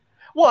Park.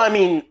 Well, I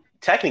mean,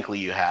 technically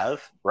you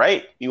have,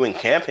 right? You went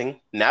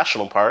camping,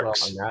 national Well, a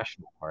parks.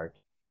 national park.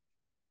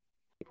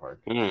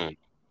 Park. Mm.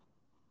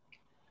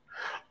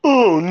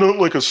 Oh, not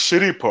like a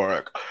city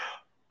park.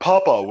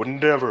 Papa would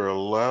never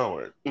allow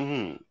it.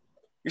 Mm.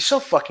 You're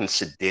so fucking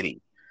sedity.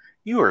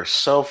 You are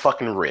so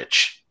fucking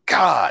rich.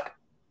 God.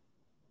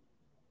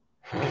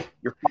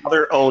 Your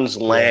father owns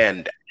Yeah.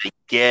 land. I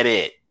get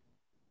it.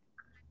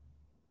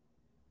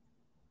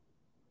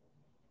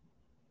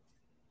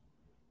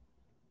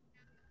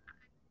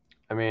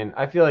 I mean,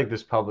 I feel like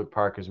this public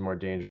park is more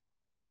dangerous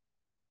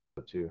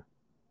too.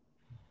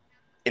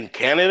 In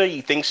Canada,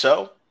 you think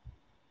so?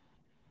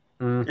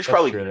 There's That's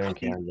probably true. They're in in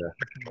Canada.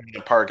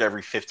 a park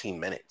every 15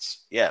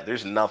 minutes. Yeah,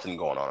 there's nothing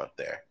going on up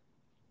there.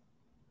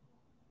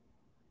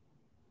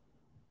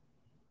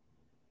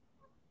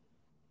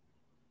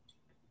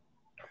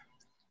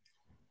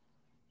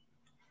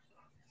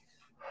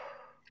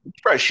 I'm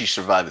surprised she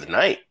survived the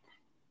night.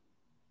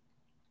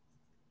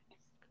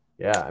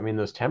 Yeah, I mean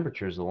those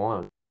temperatures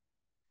alone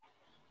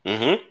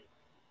Mm-hmm.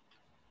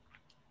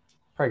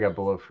 probably got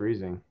below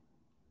freezing.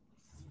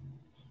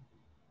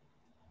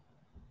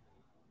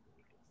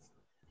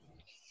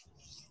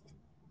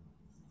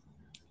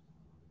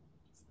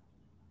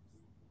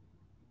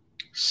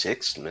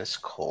 Six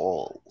missed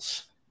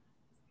calls.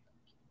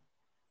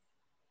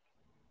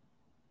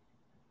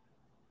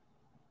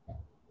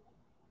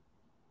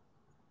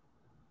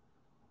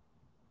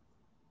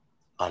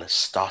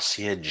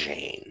 Anastasia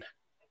Jane.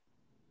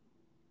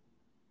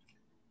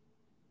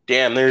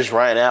 Damn, there's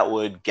Ryan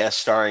Atwood guest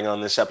starring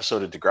on this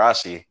episode of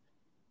Degrassi.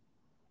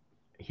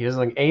 He doesn't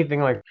look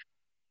anything like.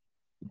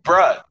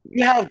 Bruh,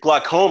 you have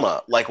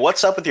glaucoma. Like,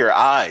 what's up with your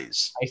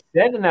eyes? I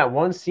said in that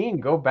one scene,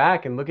 go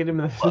back and look at him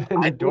in Look, in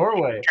I the think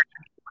doorway.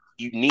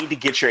 you need to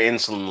get your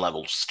insulin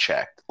levels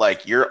checked.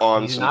 Like, you're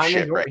on He's some not in the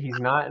shit door. right He's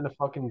now. not in the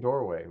fucking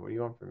doorway. What do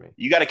you want from me?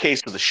 You got a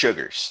case of the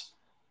sugars.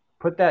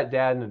 Put that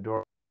dad in the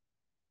door.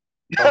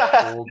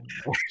 Old,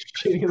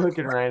 shitty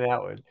looking Ryan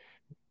Atwood.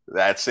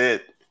 That's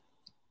it.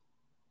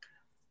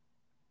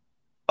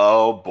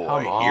 Oh Come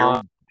boy, here.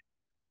 on.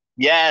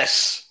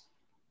 Yes.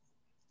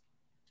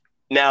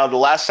 Now, the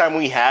last time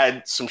we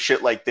had some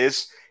shit like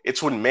this,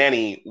 it's when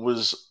Manny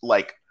was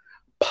like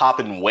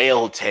popping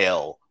whale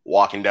tail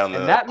walking down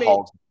And the that made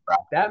halls.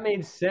 that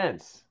made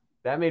sense.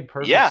 That made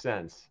perfect Yeah.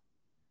 sense.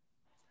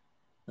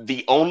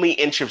 The only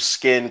inch of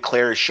skin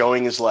Claire is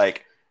showing is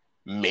like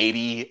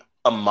maybe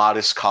a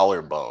modest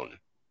collarbone.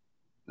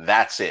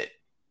 That's it.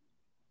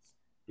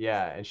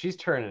 Yeah, and she's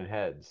turning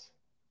heads.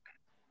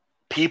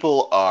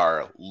 People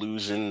are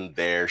losing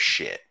their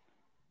shit.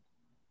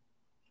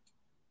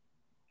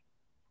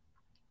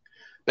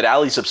 But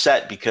Allie's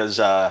upset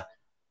because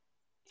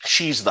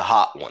she's the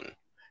hot one.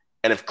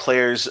 And if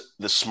Claire's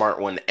the smart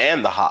one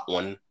and the hot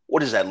one,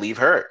 what does that leave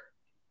her?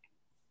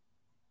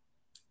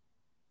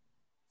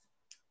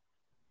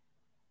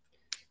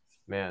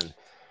 Man.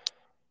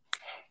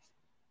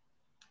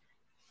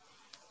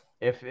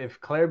 If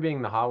Claire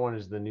being the hot one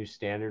is the new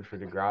standard for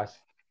Degrassi,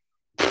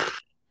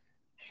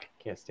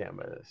 can't stand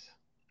by this.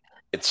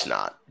 It's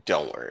not.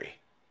 Don't worry.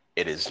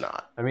 It is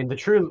not. I mean, the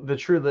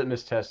true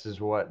litmus test is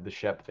what the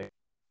Shep thing.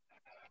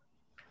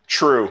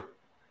 True.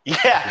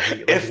 Yeah, Did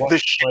he like if what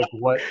the like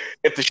what?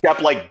 if the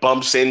chef like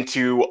bumps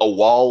into a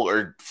wall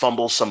or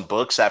fumbles some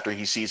books after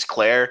he sees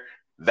Claire,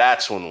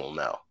 that's when we'll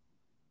know.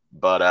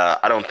 But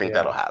I don't think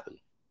that'll Yeah. happen.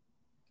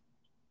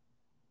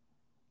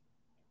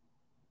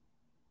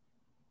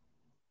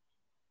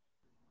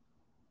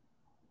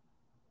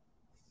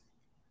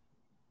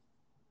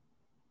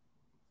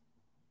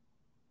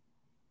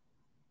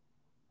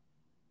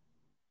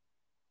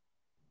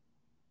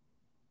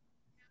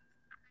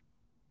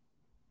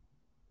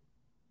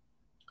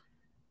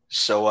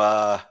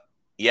 So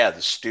yeah,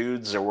 the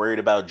Studes are worried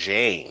about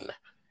Jane.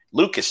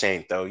 Lucas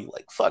ain't though. You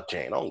like fuck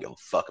Jane. I don't give a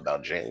fuck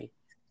about Jane.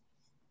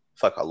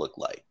 Fuck I look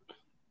like.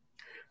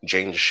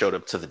 Jane just showed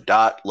up to the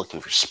dot looking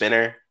for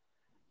Spinner.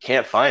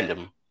 Can't find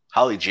him.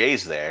 Holly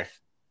J's there.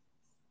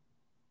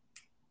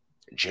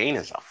 Jane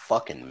is a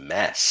fucking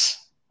mess.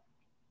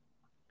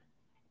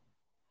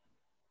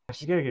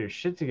 She gotta get her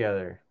shit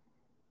together.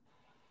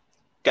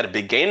 Got a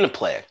big game to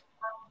play.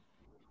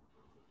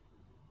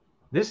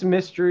 This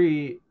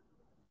mystery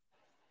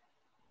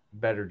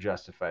better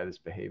justify this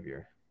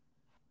behavior.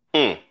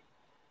 Hmm.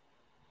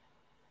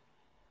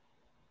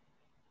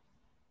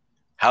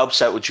 How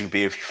upset would you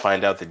be if you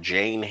find out that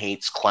Jane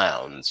hates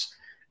clowns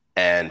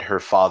and her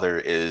father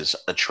is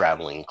a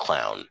traveling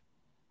clown?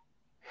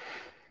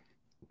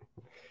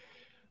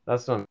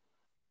 That's not.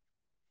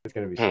 It's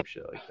gonna be Hmm. some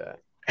shit like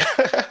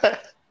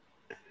that.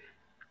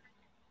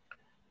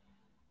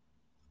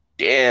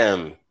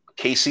 Damn.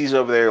 Casey's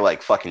over there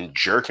like fucking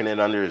jerking it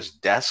under his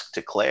desk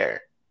to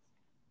Claire.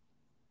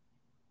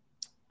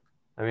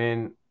 I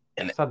mean,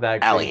 And it's not that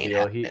big Allie a ain't deal.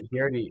 having He it. he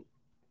already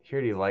he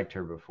already liked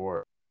her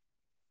before.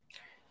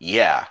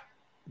 Yeah.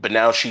 But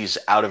now she's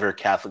out of her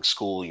Catholic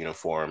school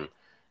uniform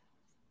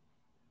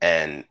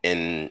and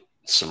in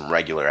some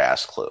regular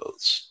ass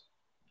clothes.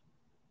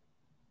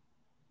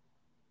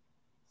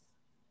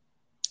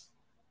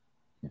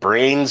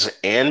 Brains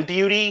and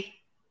beauty?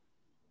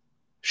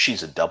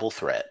 She's a double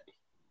threat.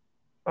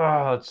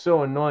 Oh, it's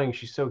so annoying.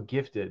 She's so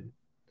gifted.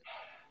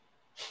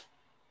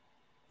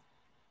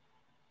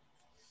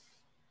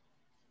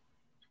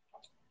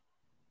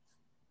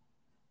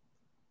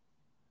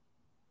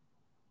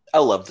 I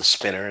love the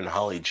Spinner and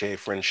Holly J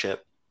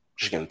friendship.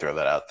 Just gonna throw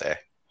that out there.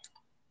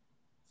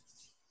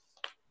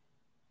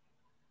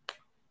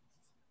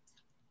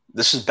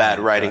 This is Oh bad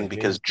my writing God,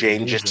 because Jane's been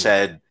Jane just losing it.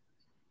 said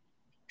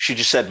she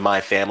just said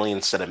my family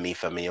instead of mi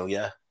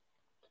familia.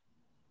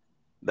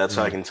 That's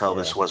how I can tell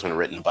Yeah, this wasn't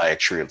written by a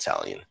true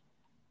Italian.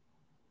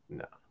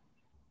 no.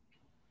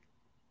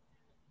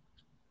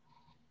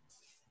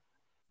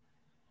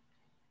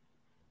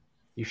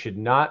 You should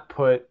not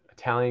put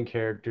Italian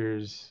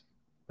characters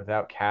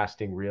without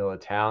casting real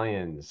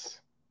Italians.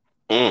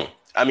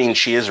 I mean,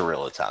 she is a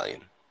real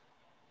Italian.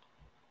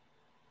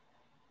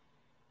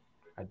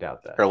 I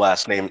doubt that. Her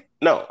last name,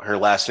 no, her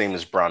last name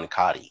is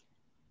Brancati.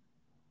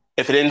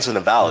 If it ends in a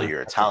vowel,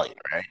 you're Italian,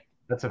 right?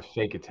 That's a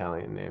fake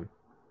Italian name.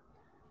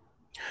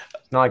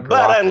 It's not like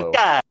Garofalo.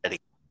 Brancati.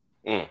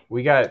 Mm,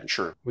 We got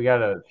true. we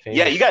got a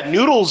Yeah, you famous. got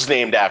noodles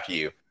named after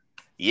you.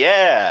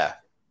 Yeah.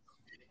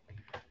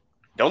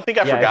 Don't think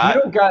I Yeah, forgot.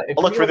 if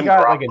I'll you look for don't them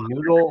got like a Garofalo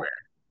noodle, everywhere.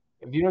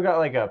 if you don't got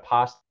like a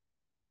pasta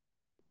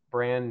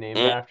brand named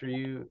Mm, after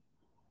you,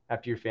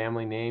 after your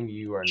family name,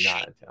 you are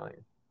not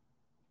Italian.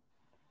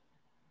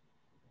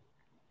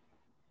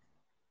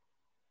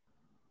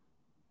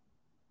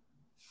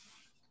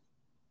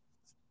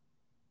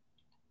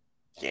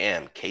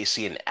 damn,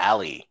 Casey and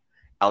Allie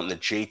out in the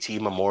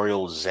JT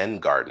Memorial Zen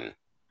Garden.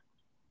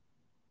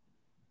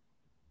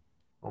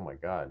 Oh my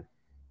God.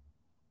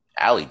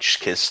 Allie just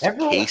kissed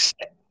Everyone Casey.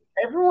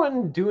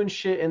 everyone doing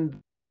shit in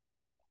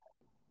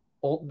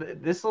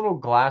this little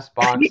glass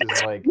box is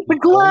like The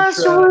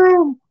glass ultra.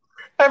 room.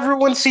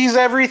 Everyone sees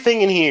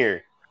everything in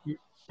here.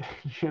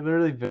 You're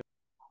literally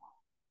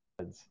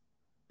villains.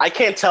 I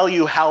can't tell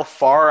you how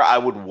far I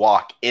would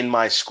walk in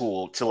my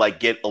school to like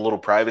get a little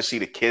privacy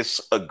to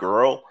kiss a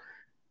girl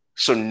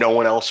so no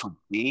one else would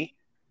see.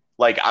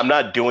 Like I'm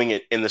not doing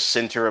it in the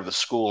center of the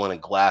school in a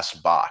glass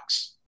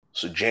box.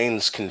 So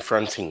Jane's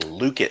confronting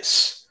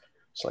Lucas.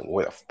 It's like,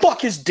 where the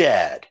fuck is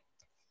dad?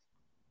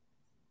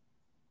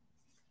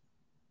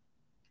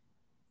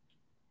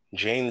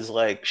 Jane's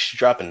like, she's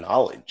dropping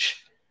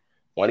knowledge.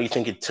 Why do you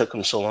think it took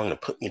him so long to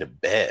put me to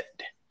bed?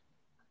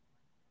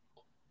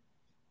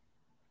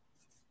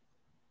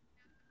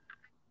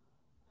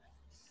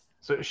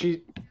 So she's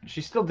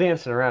still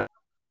dancing around.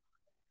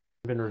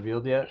 Been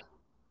revealed yet?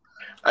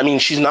 I mean,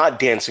 she's not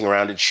dancing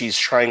around it. She's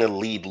trying to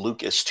lead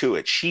Lucas to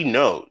it. She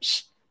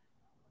knows,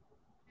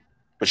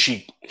 but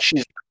she's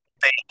saying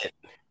it.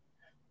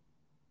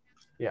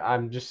 Yeah,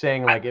 I'm just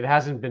saying like it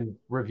hasn't been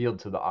revealed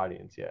to the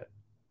audience yet.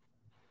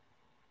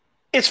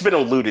 It's been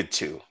alluded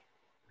to,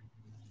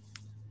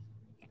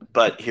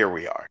 but here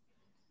we are.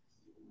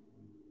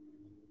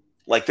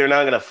 Like they're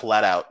not gonna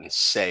flat out and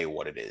say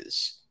what it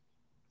is.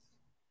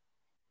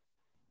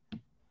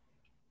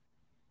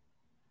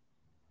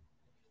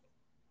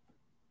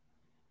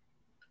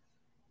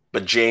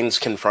 But Jane's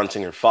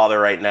confronting her father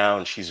right now,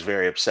 and she's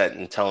very upset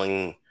and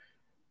telling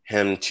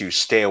him to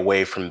stay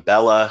away from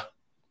Bella.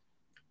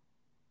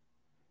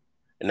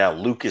 And now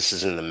Lucas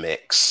is in the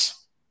mix.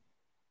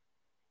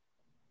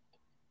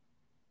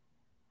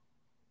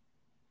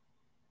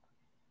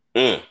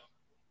 Mm.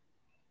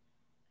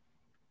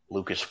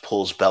 Lucas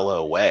pulls Bella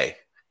away.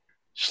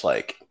 Just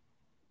like,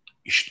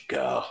 you should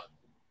go.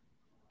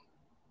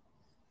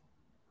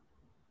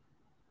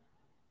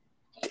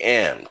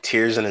 Damn,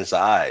 tears in his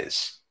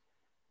eyes.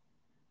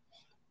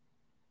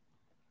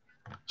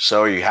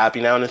 So are you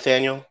happy now,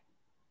 Nathaniel?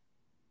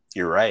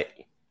 You're right.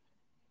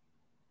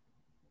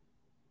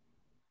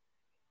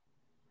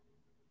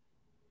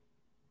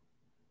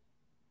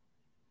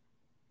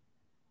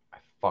 I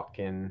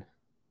fucking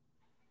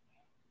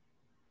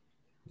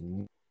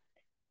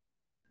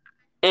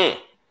Mm,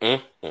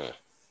 mm.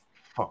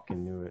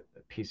 fucking knew it. A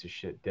piece of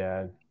shit,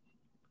 dad.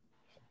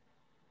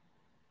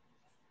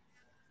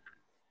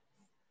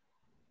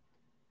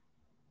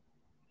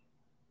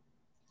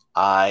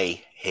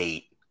 I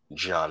hate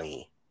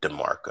Johnny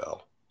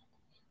DeMarco.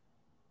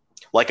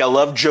 Like, I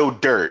love Joe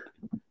Dirt,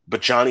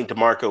 but Johnny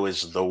DeMarco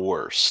is the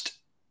worst.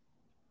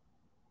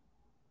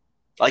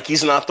 Like,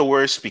 he's not the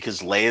worst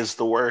because Leia's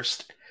the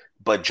worst,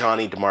 but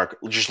Johnny DeMarco,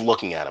 just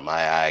looking at him,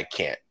 I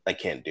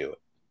can't do it.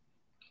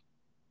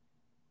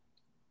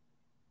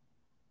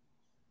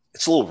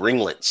 It's little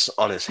ringlets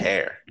on his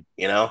hair,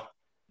 you know?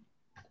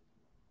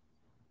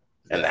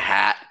 And the Yeah.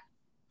 hat.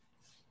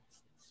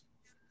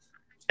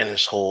 And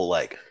his whole,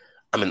 like,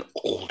 I'm an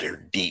older,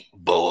 deep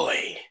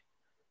boy.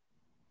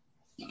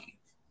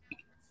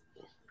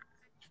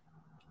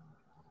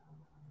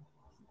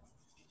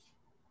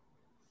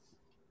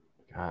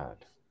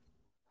 God.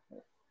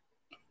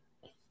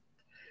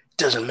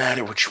 Doesn't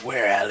matter what you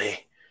wear,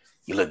 Allie.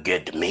 You look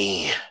good to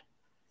me.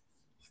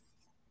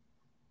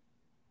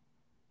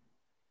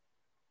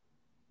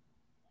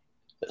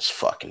 This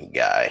fucking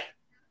guy.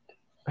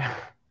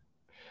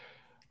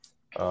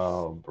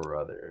 Oh,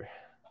 brother.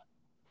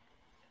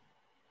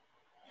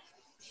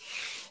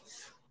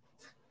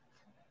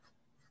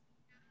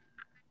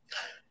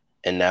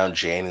 And now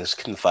Jane is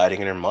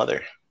confiding in her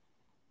mother.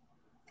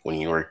 When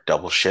you work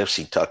double shifts,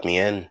 he tucked me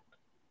in.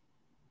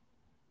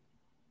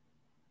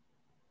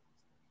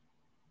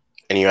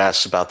 And you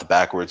asked about the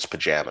backwards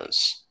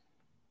pajamas.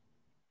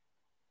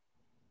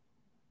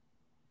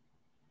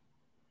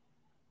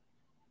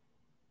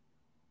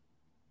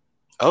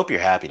 I hope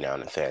you're happy now,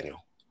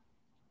 Nathaniel.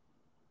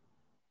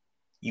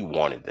 You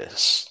wanted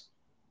this.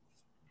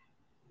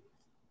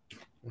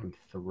 I'm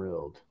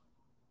thrilled.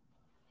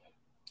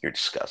 You're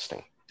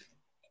disgusting.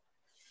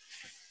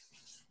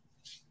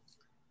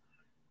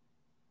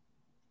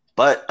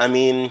 But I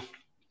mean,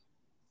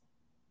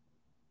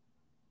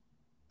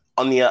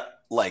 on the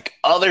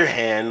other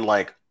hand,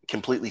 like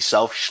completely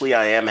selfishly,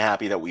 I am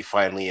happy that we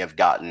finally have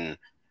gotten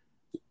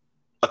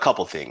a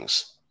couple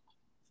things: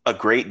 a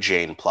great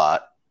Jane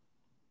plot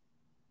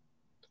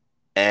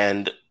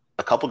and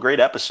a couple great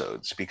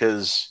episodes.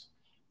 Because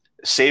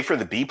save for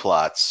the B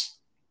plots,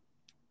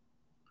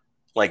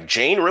 like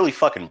Jane really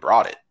fucking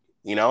brought it.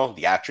 You know,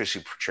 the actress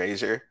who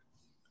portrays her.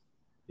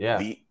 Yeah.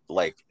 The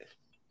like,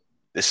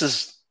 this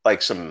is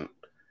like some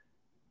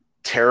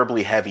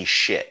terribly heavy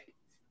shit.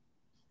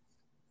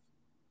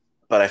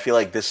 But I feel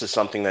like this is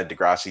something that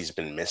Degrassi's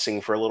been missing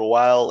for a little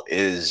while,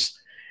 is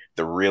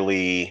the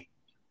really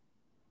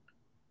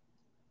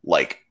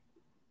like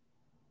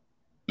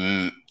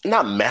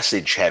not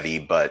message heavy,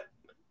 but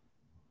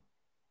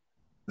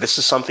this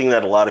is something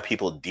that a lot of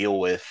people deal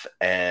with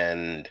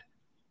and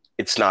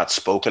it's not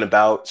spoken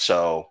about.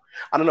 So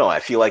I don't know. I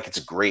feel like it's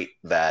great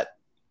that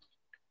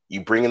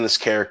you bring in this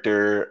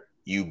character,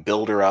 you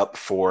build her up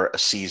for a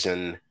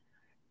season,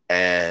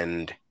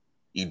 and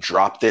you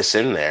drop this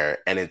in there,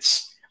 and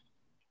it's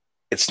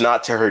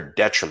not to her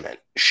detriment.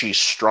 She's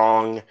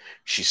strong.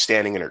 She's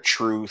standing in her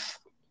truth.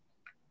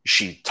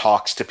 She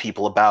talks to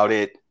people about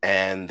it,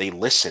 and they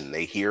listen.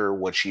 They hear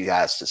what she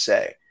has to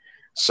say.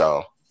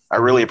 So I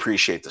really Mm-hmm.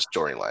 appreciate the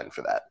storyline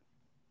for that.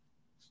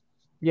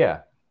 Yeah.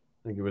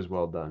 I think it was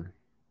well done.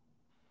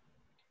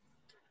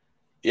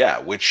 Yeah,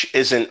 which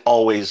isn't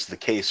always the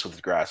case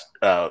with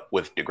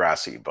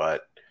Degrassi,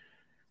 but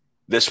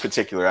this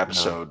particular No.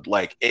 episode,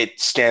 like it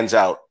stands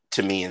out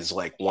to me as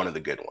like one of the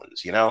good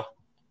ones, you know?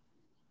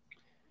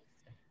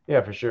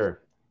 Yeah, for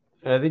sure.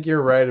 And I think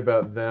you're right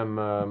about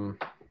them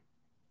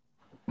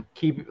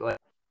keep like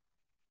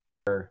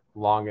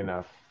long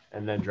enough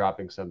and then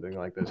dropping something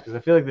like this, because I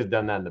feel like they've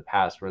done that in the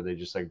past where they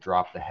just like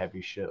drop the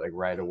heavy shit like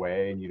right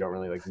away and you don't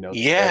really like know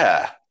the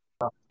character.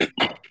 Yeah.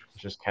 It's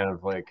just kind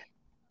of like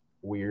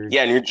weird.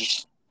 Yeah, and you're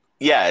just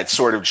yeah, it's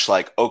sort of just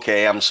like,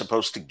 okay, I'm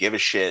supposed to give a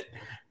shit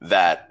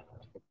that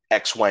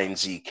X, Y, and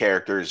Z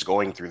character is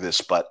going through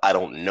this, but I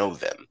don't know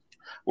them.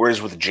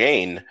 Whereas with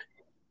Jane,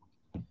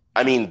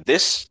 I mean,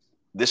 this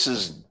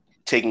is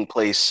taking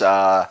place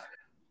I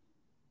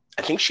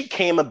think she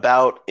came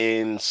about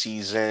in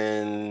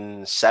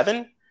season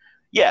 7.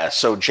 Yeah,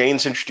 so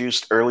Jane's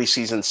introduced early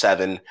season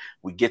 7.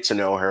 We get to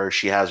know her.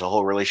 She has a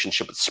whole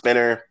relationship with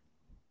Spinner.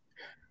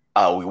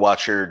 We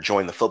watch her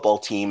join the football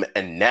team,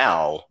 and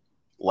now,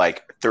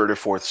 like third or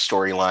fourth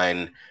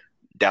storyline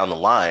down the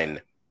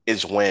line,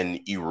 is when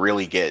you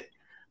really get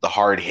the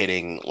hard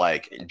hitting,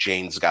 like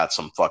Jane's got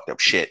some fucked up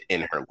shit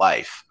in her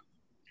life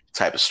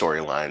type of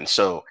storyline.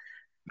 So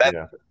that,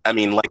 Yeah. I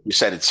mean, like you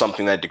said, it's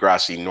something that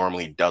Degrassi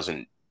normally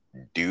doesn't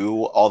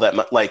do all that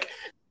much. Like,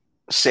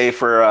 say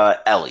for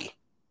Ellie,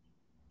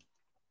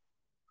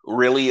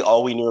 really,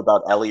 all we knew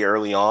about Ellie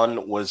early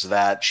on was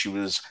that she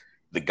was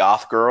the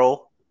goth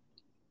girl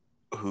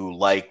who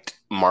liked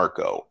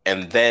Marco,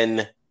 and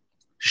then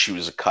she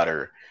was a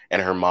cutter,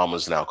 and her mom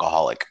was an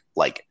alcoholic,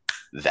 like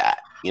that.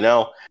 You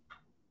know,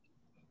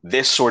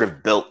 this sort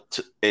of built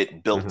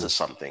Mm-hmm. to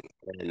something,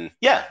 and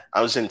yeah,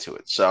 I was into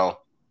it. So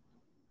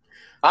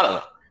I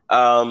don't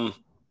know.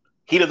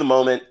 Heat of the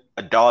moment,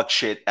 a dog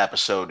shit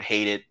episode.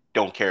 Hate it,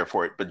 don't care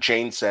for it. But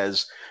Jane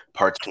says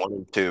parts 1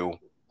 and 2,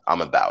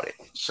 I'm about it.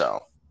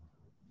 So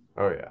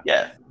Oh yeah,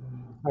 yeah,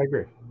 I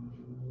agree.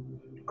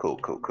 cool,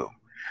 cool, cool.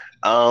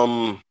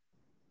 Um,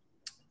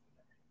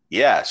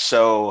 yeah.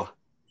 So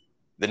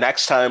the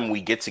next time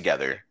we get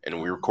together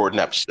and we record an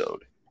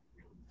episode,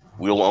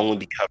 we'll only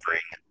be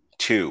covering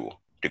 2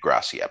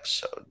 Degrassi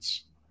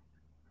episodes.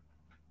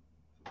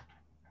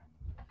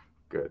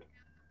 Good.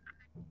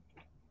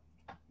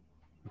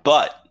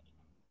 But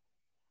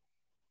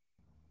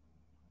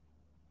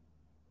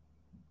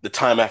the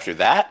time after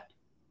that,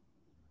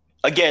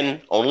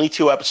 again, only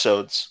 2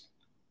 episodes.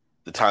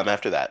 The time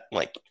after that,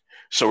 like,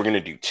 so we're gonna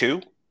do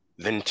 2,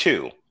 then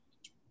 2.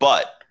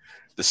 But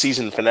the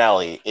season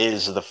finale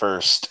is the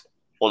first.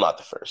 Well, not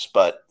the first,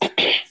 but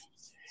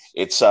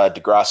it's a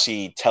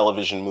Degrassi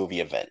television movie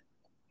event,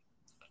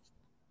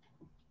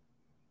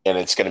 and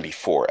it's going to be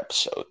 4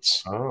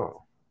 episodes.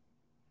 Oh.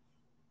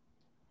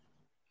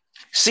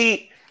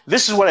 See,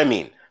 this is what I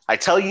mean. I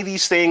tell you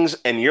these things,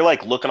 and you're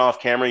like looking off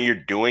camera. You're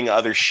doing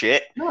other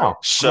shit. No, I'm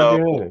not So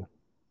doing anything.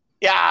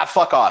 yeah,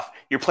 fuck off.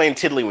 You're playing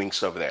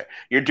tiddlywinks over there.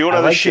 You're doing I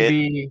other like to shit.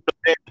 be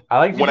I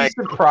like to When be I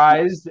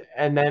surprised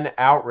and then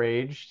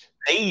outraged.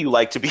 say you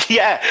like to be,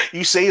 yeah,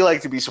 you say you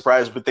like to be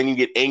surprised, but then you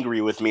get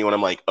angry with me when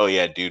I'm like, oh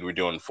yeah, dude, we're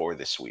doing 4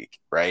 this week,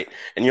 right?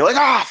 And you're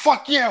like,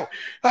 fuck you,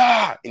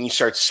 and you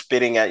start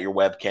spitting at your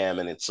webcam,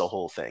 and it's the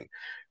whole thing.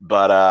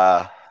 But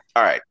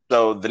all right,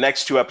 so the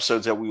next 2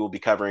 episodes that we will be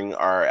covering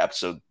are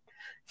episode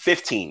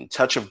 15,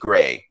 Touch of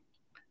Grey.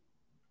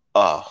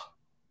 Oh,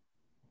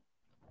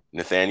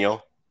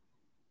 Nathaniel,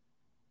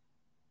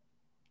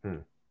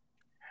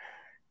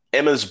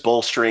 Emma's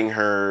bolstering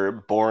her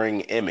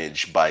boring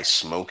image by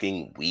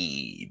smoking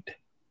weed.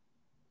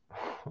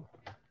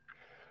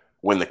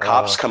 When the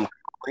cops Uh, come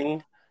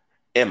calling,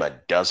 Emma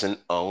doesn't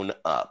own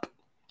up.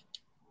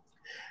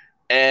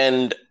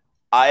 And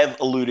I have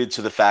alluded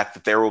to the fact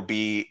that there will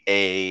be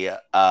a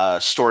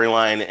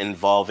storyline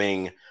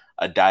involving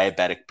a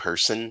diabetic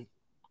person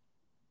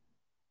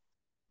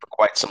for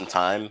quite some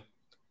time,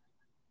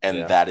 and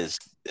yeah. that is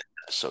this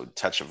episode,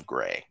 Touch of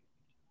Grey.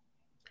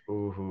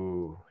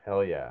 Ooh,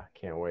 hell yeah.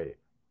 Can't wait.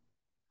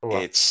 I want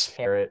to It's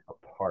tear it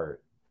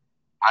apart.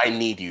 I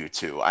need you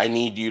to. I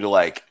need you to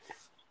like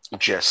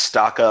just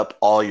stock up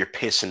all your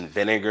piss and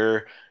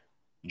vinegar.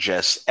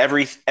 Just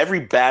every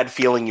bad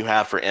feeling you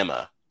have for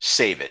Emma,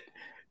 save it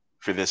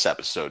for this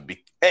episode.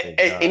 Thank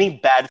God. Any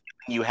bad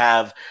feeling you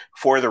have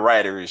for the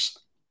writers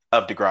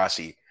of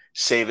Degrassi,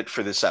 save it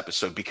for this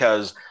episode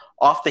because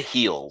off the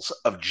heels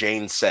of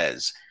Jane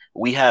Says,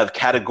 we have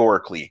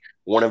categorically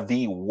one of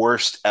the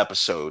worst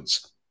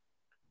episodes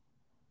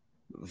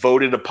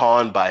voted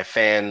upon by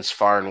fans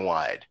far and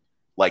wide.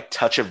 Like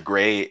Touch of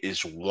Grey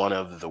is one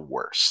of the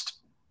worst.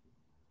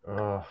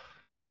 Oh,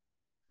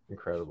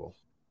 incredible.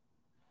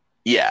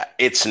 Yeah,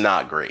 it's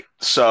not great.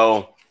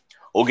 So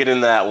we'll get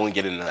into that when we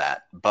get into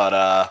that.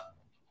 But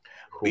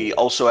we Cool.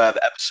 also have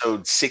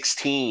episode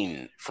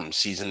 16 from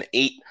season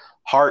 8,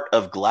 Heart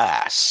of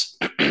Glass.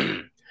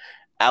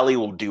 Allie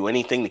will do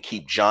anything to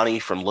keep Johnny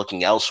from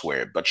looking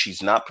elsewhere, but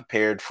she's not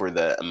prepared for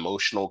the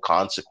emotional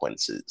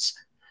consequences.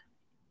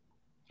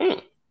 Hmm.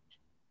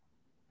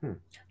 Hmm.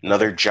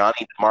 Another Okay.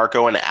 Johnny,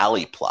 DeMarco, and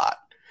Allie plot.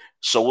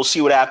 So we'll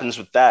see what happens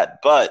with that.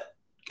 But,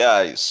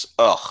 guys,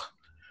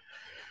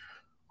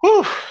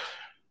 whew,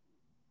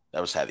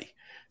 that was heavy.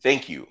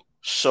 Thank you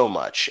so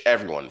much,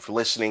 everyone, for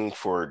listening,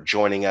 for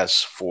joining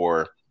us,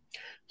 for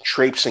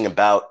traipsing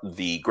about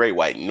the Great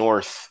White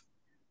North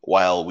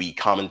while we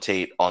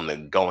commentate on the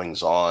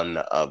goings on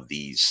of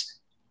these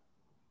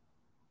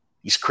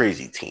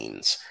crazy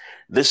teens.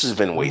 This has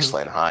been Hmm.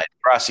 Wasteland High,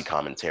 Degrassi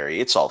commentary.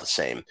 It's all the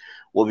same.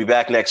 We'll be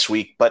back next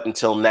week, but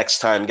until next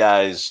time,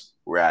 guys,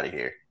 we're out of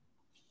here.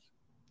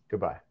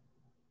 Goodbye.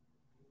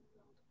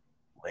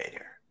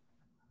 Later.